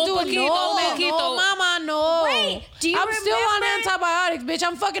I ain't go. doing no, mama, no. Wait, do you I'm still on remember- antibiotics, bitch.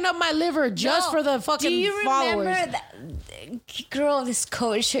 I'm fucking up my liver just No. for the fucking Do you followers. remember that? Girl, this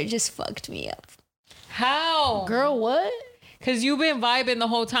COVID shirt just fucked me up. How? Girl, what? Because you've been vibing the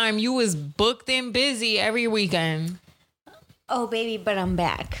whole time. You was booked and busy every weekend. Oh, baby, but I'm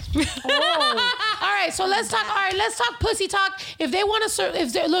back. All right, so let's talk. All right, let's talk pussy talk. If they want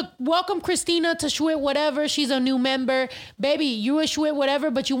to, look, welcome Christina to Schwit, whatever. She's a new member, baby. You a Schwit,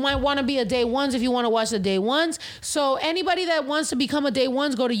 whatever, but you might want to be a day ones if you want to watch the day ones. So anybody that wants to become a day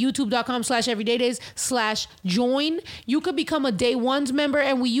ones, go to youtube.com/everydaydays/join. You could become a day ones member,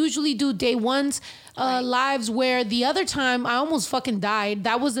 and we usually do day ones lives where the other time I almost fucking died.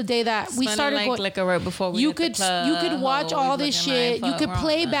 That was the day that we Smelling started like going. liquor right before we You hit the could club. you could watch all Always this looking shit. like You could fuck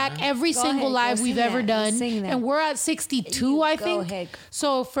play wrong. back every Go single ahead, live go we've sing ever that. done, Sing that. and we're at 62, I Go think. ahead.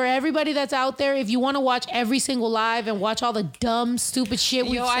 So for everybody that's out there, if you want to watch every single live and watch all the dumb, stupid shit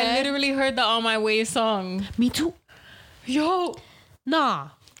we've Yo, said, I literally heard the On My Way song. me too. Yo, Nah,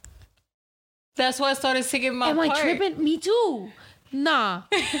 that's why I started singing my am part. I tripping? Me too. Nah,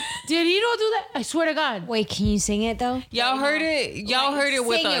 did he not do that? I swear to God. Wait, can you sing it though? Y'all heard it. Y'all heard it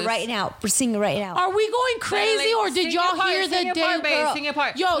with Sing us. it right now. Sing it right now. Are we going crazy, or did Sing y'all your part, hear sing the your day? part, babe, Girl, sing your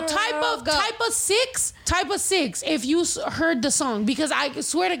part. Yo, Girl, type go. of six. If you heard the song, because I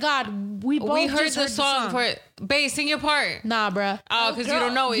swear to God, we both We heard just the song Babe, sing your part. Nah, bruh. Oh, because you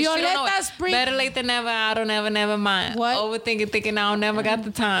don't know it. She don't know Violeta it. Spring. Better late than never. I don't never mind. What? Overthinking, thinking I don't never got the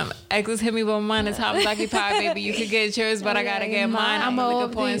time. Exes hit me, but mine is hot lucky pie, baby. You could get yours, but I gotta get mine. I'm I'm a a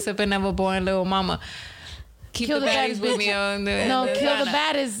OD. point, sipping, never born, little mama. Keep Kill the the baddies baddest with bitch. me on the No, kill the designer.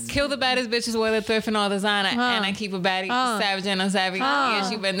 baddest. Kill the baddest bitches with a thrift and all designer. And I keep a baddie savage and unsavvy. Yeah,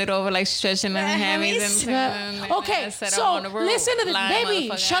 she bend it over like she's stretching her hammies. Okay, so listen to this,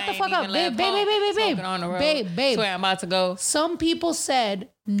 baby. Shut the fuck up, babe. Babe. Swear I'm about to go. Some people said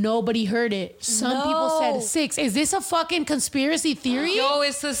nobody heard it. Some people said 6. Is this a fucking conspiracy theory? Yo,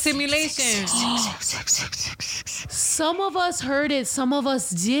 it's a simulation. Some of us heard it. Some of us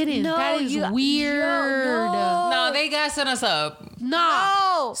didn't. That is weird. No, they gassing us up.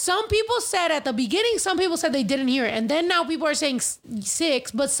 No. Some people said at the beginning, some people said they didn't hear it. And then now people are saying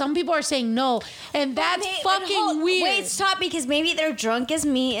 6, but some people are saying no. And that's fucking weird. Wait, stop, because maybe they're drunk as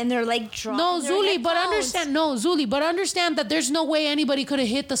me and they're like drunk. No, Zuli, but understand that there's no way anybody could have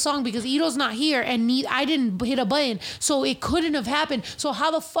hit the song because Ito's not here and I didn't hit a button. So it couldn't have happened. So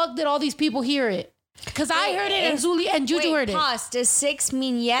how the fuck did all these people hear it? Because I heard it and Zuli and Juju heard it. Pause. Does 6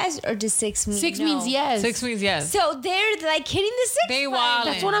 mean yes or does 6 mean 6 no? means yes. 6 means yes. So they're like hitting the 6. They button. wildin'.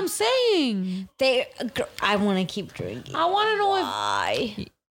 That's what I'm saying. I want to keep drinking. I want to know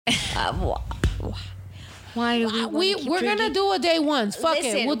Why do if we're gonna do a day once. Fuck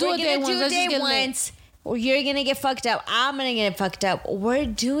it. We'll do a day once. Let's just get lit. Or you're gonna get fucked up. I'm gonna get fucked up. We're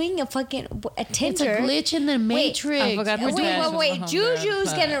doing a fucking Tinder. It's a glitch in the matrix. I forgot the dash Wait. was my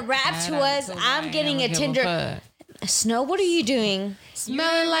Juju's homegirl. gonna rap to us. I'm getting a Tinder. Snow, what are you doing?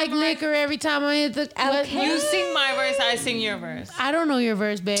 Smelling like liquor every time I hit the. Okay. You sing my verse, I sing your verse. I don't know your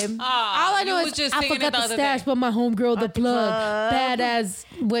verse, babe. All I know you is was just I singing forgot it the the other stash, day. but my homegirl, the plug. Badass.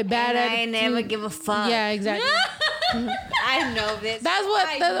 Wait, And badass. I never give a fuck. Yeah, exactly. I know this. That's what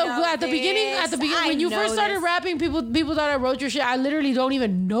I know at the beginning when you first started rapping, people thought I wrote your shit. I literally don't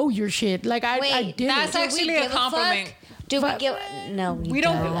even know your shit. Like I didn't. That's actually a compliment. Do we give? No, we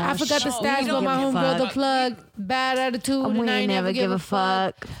don't. I forgot the stash, but my homegirl, the plug, bad attitude, and I never give a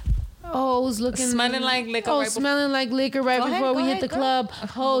fuck. Hoes looking Smelling like liquor. Oh, smelling like liquor right before we hit the club.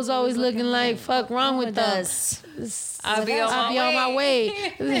 Hoes always looking like fuck wrong with us. I'll be on my way.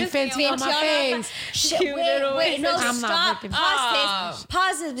 Fancy on my face. Wait, no, I'm not stop. looking.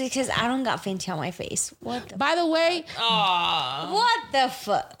 Pause this because I don't got Fenty on my face. What the? By the way, What the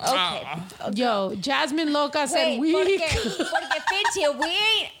fuck? Okay. yo, Jasmine Loca said we. Porque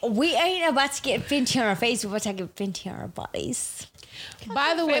Fenty, we ain't about to get Fenty on our face. We're about to get Fenty on our bodies.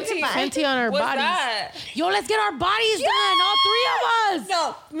 By the way, Fenty on our What's bodies. that? Yo, let's get our bodies done, all 3 of us.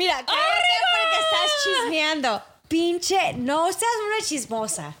 No, mira, cállate porque estás chismeando. Pinche, no seas una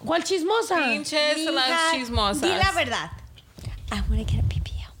chismosa. ¿Cuál chismosa? Pinches las Mija, chismosas. Di la verdad. I want to get a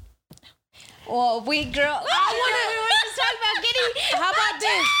PPL. Oh, we girl. I we were just talking about getting. How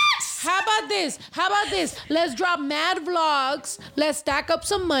about this? How about this? Let's drop mad vlogs. Let's stack up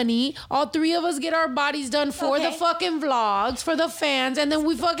some money. All 3 of us get our bodies done for the fucking vlogs, for the fans, and then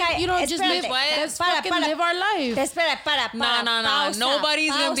we fucking, just live. Let's fucking live our life. Espera, No. pausa,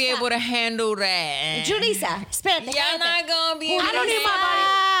 Nobody's gonna be pausa. able to handle that. Julissa, espérate. Y'all not gonna be able I don't to need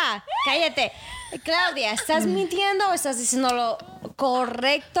my Cállate. Claudia, ¿estás mintiendo o estás diciendo lo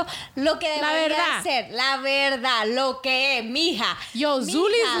correcto? Lo que La debería verdad. ser. La verdad. Lo que es, mija. Yo,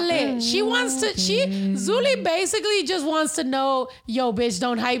 Zuli's lit. Zuli basically just wants to know, yo, bitch,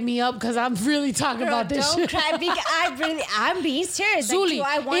 don't hype me up because I'm really talking about this Don't shit. cry because I'm being serious. Zuli,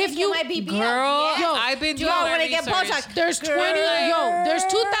 Like, do I want if to you- get my BBL? Girl, Yeah. I've been Do doing I my want to get research. Botox? There's 20, there's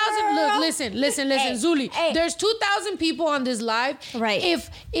 2,000. Look, listen, Hey, Zuli. hey. There's 2,000 people on this live. Right.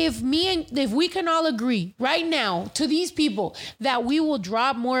 If we can all agree right now to these people that we will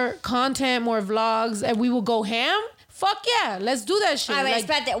drop more content, more vlogs, and we will go ham, fuck yeah, let's do that shit. A ver, Like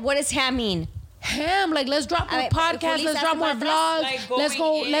espérate. What does ham mean? ham, like let's drop more ver, podcasts, let's drop more Julissa, vlogs. like Let's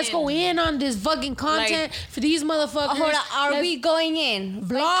go going in on this fucking content for these motherfuckers. Hold on. Are Let's- we going in? vlogs?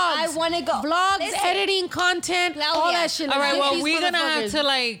 Like, I want to go. Vlogs, Listen, editing content, all Claudia. that shit. All Let's right, get well, these we're gonna have motherfuckers. to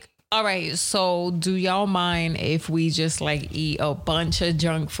like. All right, so do y'all mind if we just like eat a bunch of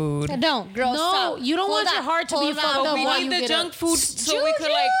junk food? No, girl, No, stop. you don't Hold want your on, heart to be hold on, fucked up hold We while on. you need the get junk up. food so we could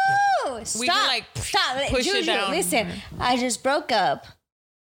like. Juju, we can, stop, like, stop. push it Juju, down. listen, I just broke up.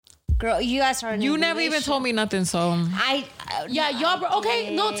 Girl, you guys are. You never even told me nothing, so Yeah, y'all.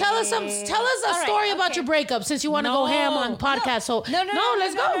 Okay, no. Tell us a right, story about okay. your breakup since you want to go ham on podcast. So No,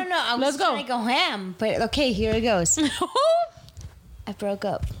 let's go. No, I was Let's go. trying to go ham, but okay, here it goes. I broke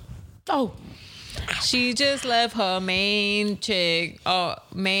up. Oh, she just left her main chick. Oh,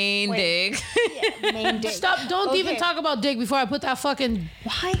 main dick. Main dick. stop! Don't even Okay. talk about dick before I put that fucking.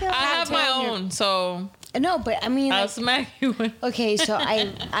 Why the? I have my down here. own, so No, but I mean, I'll like, smack you. okay, so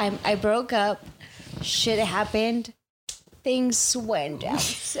I broke up. Shit happened. Things went down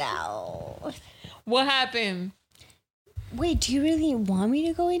south. What happened? Wait, do you really want me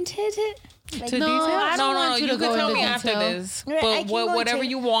to go into it? Like, To No, detail? I don't want you You to can go tell into me after detail. this. Right, I But can go whatever into-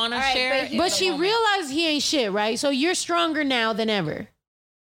 you want to All right, share. but- But she realized he ain't shit, right? So you're stronger now than ever.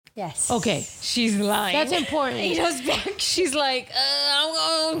 yes. Okay. She's lying. That's important. Ito's back. She's like,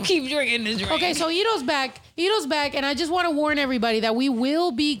 I'm gonna keep drinking this drink. Okay, so Ito's back. Ito's back, and I just want to warn everybody that we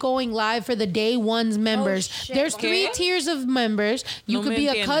will be going live for the day one's members. shit. There's Okay. 3 tiers of members. You No could me be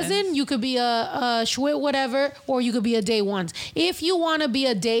a entiendes. cousin, you could be a schwit, whatever, or you could be a day ones. If you want to be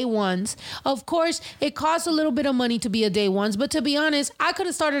a day ones, of course, it costs a little bit of money to be a day ones, but to be honest, I could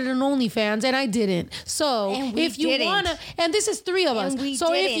have started an OnlyFans and I didn't. So And we if you didn't. want to, and this is 3 of us. And we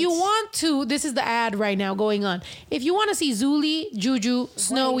So if you didn't. want to, this is the ad right now going on. If you want to see Zuli, Juju,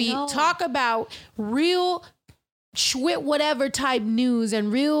 Snowy no. talk about real schwit whatever type news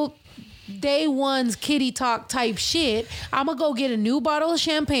and real day one's kitty talk type shit, I'm gonna go get a new bottle of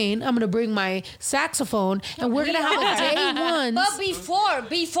champagne. I'm gonna bring my saxophone and we're gonna have a day one's. But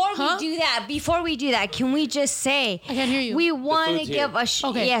before Huh? we do that, can we just say I can't hear you. we want to food's give here. a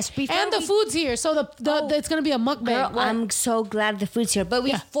Okay. yes before and the we- food's here, so it's gonna be a mukbang. Girl, What? I'm so glad the food's here. But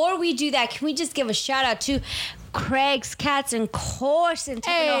before we do that, can we just give a shout out to Craig's Cats and Course in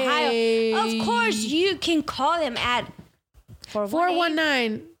Tiffin, Hey. Ohio? Of course, you can call them at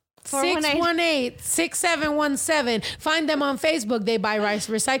 419 618-6717. Find them on Facebook. They buy rice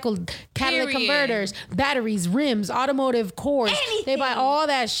recycled catalytic Period. converters, batteries, rims, automotive cores. They buy Anything. all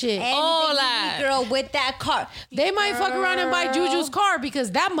that shit. All Anything you that. need, girl, with that car. They might fuck around and buy Juju's car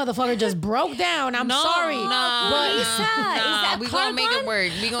because that motherfucker just broke down. I'm sorry. Nah, Lisa, is that we car gonna make gone? it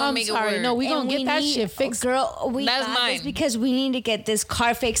work. We gonna I'm make sorry. it work. No, we And gonna get that need- shit fixed. Girl, we That's got this mine. because we need to get this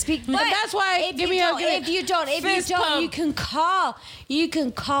car fixed. But that's why- if give you me a- don't, give me- if you don't, Fist you pump. can call. You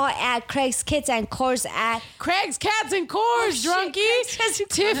can call at Craig's Kids and Course at Craig's Cats and Cores, shit, drunkie. Craig's Cats and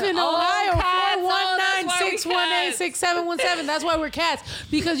Tiffin, Oh, Ohio, cats. Oh, that's why we 419-618-6717. That's why we're cats.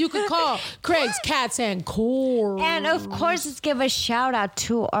 Because you could call Craig's Cats and Cores. and of course let's give a shout out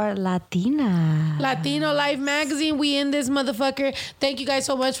to our Latina. Latino Life Magazine, we in this motherfucker. Thank you guys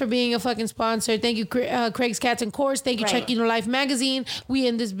so much for being a fucking sponsor. Thank you, Craig's Cats and Cores. Thank you, Right. Chicano Life Magazine. We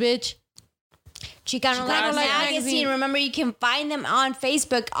in this bitch. Chicano Life Life Magazine. Magazine. Remember, you can find them on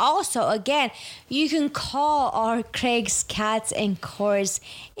Facebook. Also, again, you can call our Craig's Cats and Course.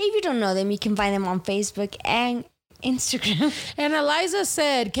 If you don't know them, you can find them on Facebook and Instagram. And Eliza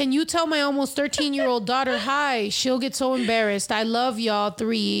said, can you tell my almost 13-year-old daughter hi? She'll get so embarrassed. I love y'all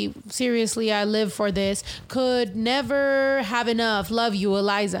 3. Seriously, I live for this. Could never have enough. Love you,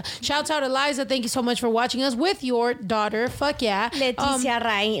 Eliza. Shouts out, Eliza. Thank you so much for watching us with your daughter. Fuck yeah.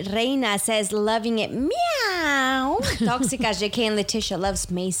 Leticia Reina says, loving it. Meow. Toxica JK and Leticia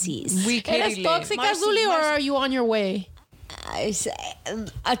loves Macy's. We ¿Eres kitty toxic, Marcy, Azuli, or Marcy. are you on your way?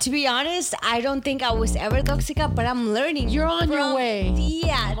 To be honest, I don't think I was ever toxica, but I'm learning. You're on your from way.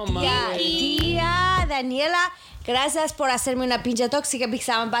 Tía Daniela, gracias por hacerme una pinche tóxica because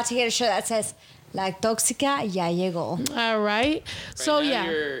I'm about to get a shirt that says, la tóxica ya llegó. All right. So, Right now yeah.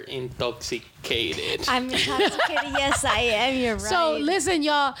 You're intoxicated. I'm intoxicated. Yes, I am. You're right. So listen,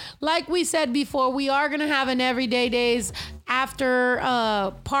 y'all, like we said before, we are gonna have an everyday days after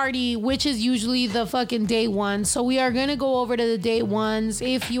party, which is usually the fucking day one. So we are gonna go over to the day ones.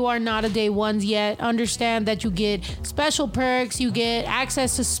 If you are not a day ones yet, understand that you get special perks, you get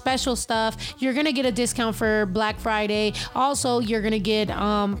access to special stuff. You're gonna get a discount for Black Friday. Also, you're gonna get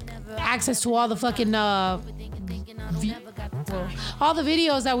access to all the fucking all the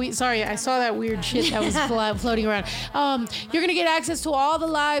videos that I saw that weird shit that was floating around. You're gonna get access to all the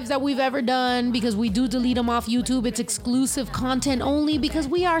lives that we've ever done because we do delete them off YouTube. It's exclusive content only because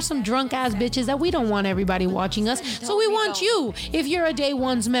we are some drunk ass bitches that we don't want everybody watching us. So we want you if you're a day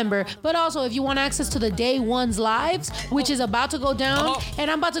one's member, but also if you want access to the day one's lives, which is about to go down, and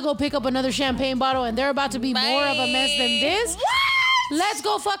I'm about to go pick up another champagne bottle, and they're about to be more of a mess than this. Let's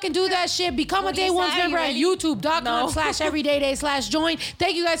go fucking do that shit. Become a day one's member at youtube.com/everydayday/join.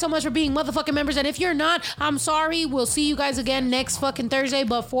 Thank you guys so much for being motherfucking members. And if you're not, I'm sorry. We'll see you guys again next fucking Thursday.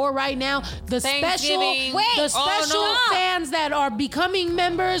 But for right now, the special Thanksgiving. fans that are becoming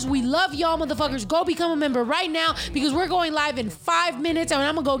members, we love y'all motherfuckers. Go become a member right now because we're going live in 5 minutes and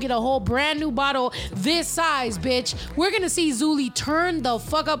I'm gonna go get a whole brand new bottle this size, bitch. We're gonna see Zuli turn the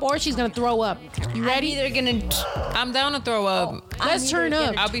fuck up or she's gonna throw up. You ready? I'm either gonna I'm down to throw up. Let's turn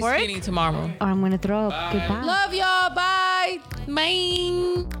up. I'll be skinny tomorrow. or I'm gonna throw up. Goodbye. Love y'all. Bye.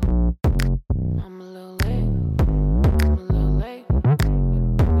 Bye. I'm a little late. I'm a little late.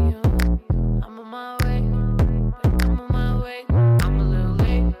 I'm on my way.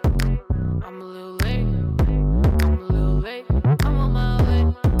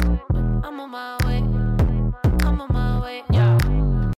 on my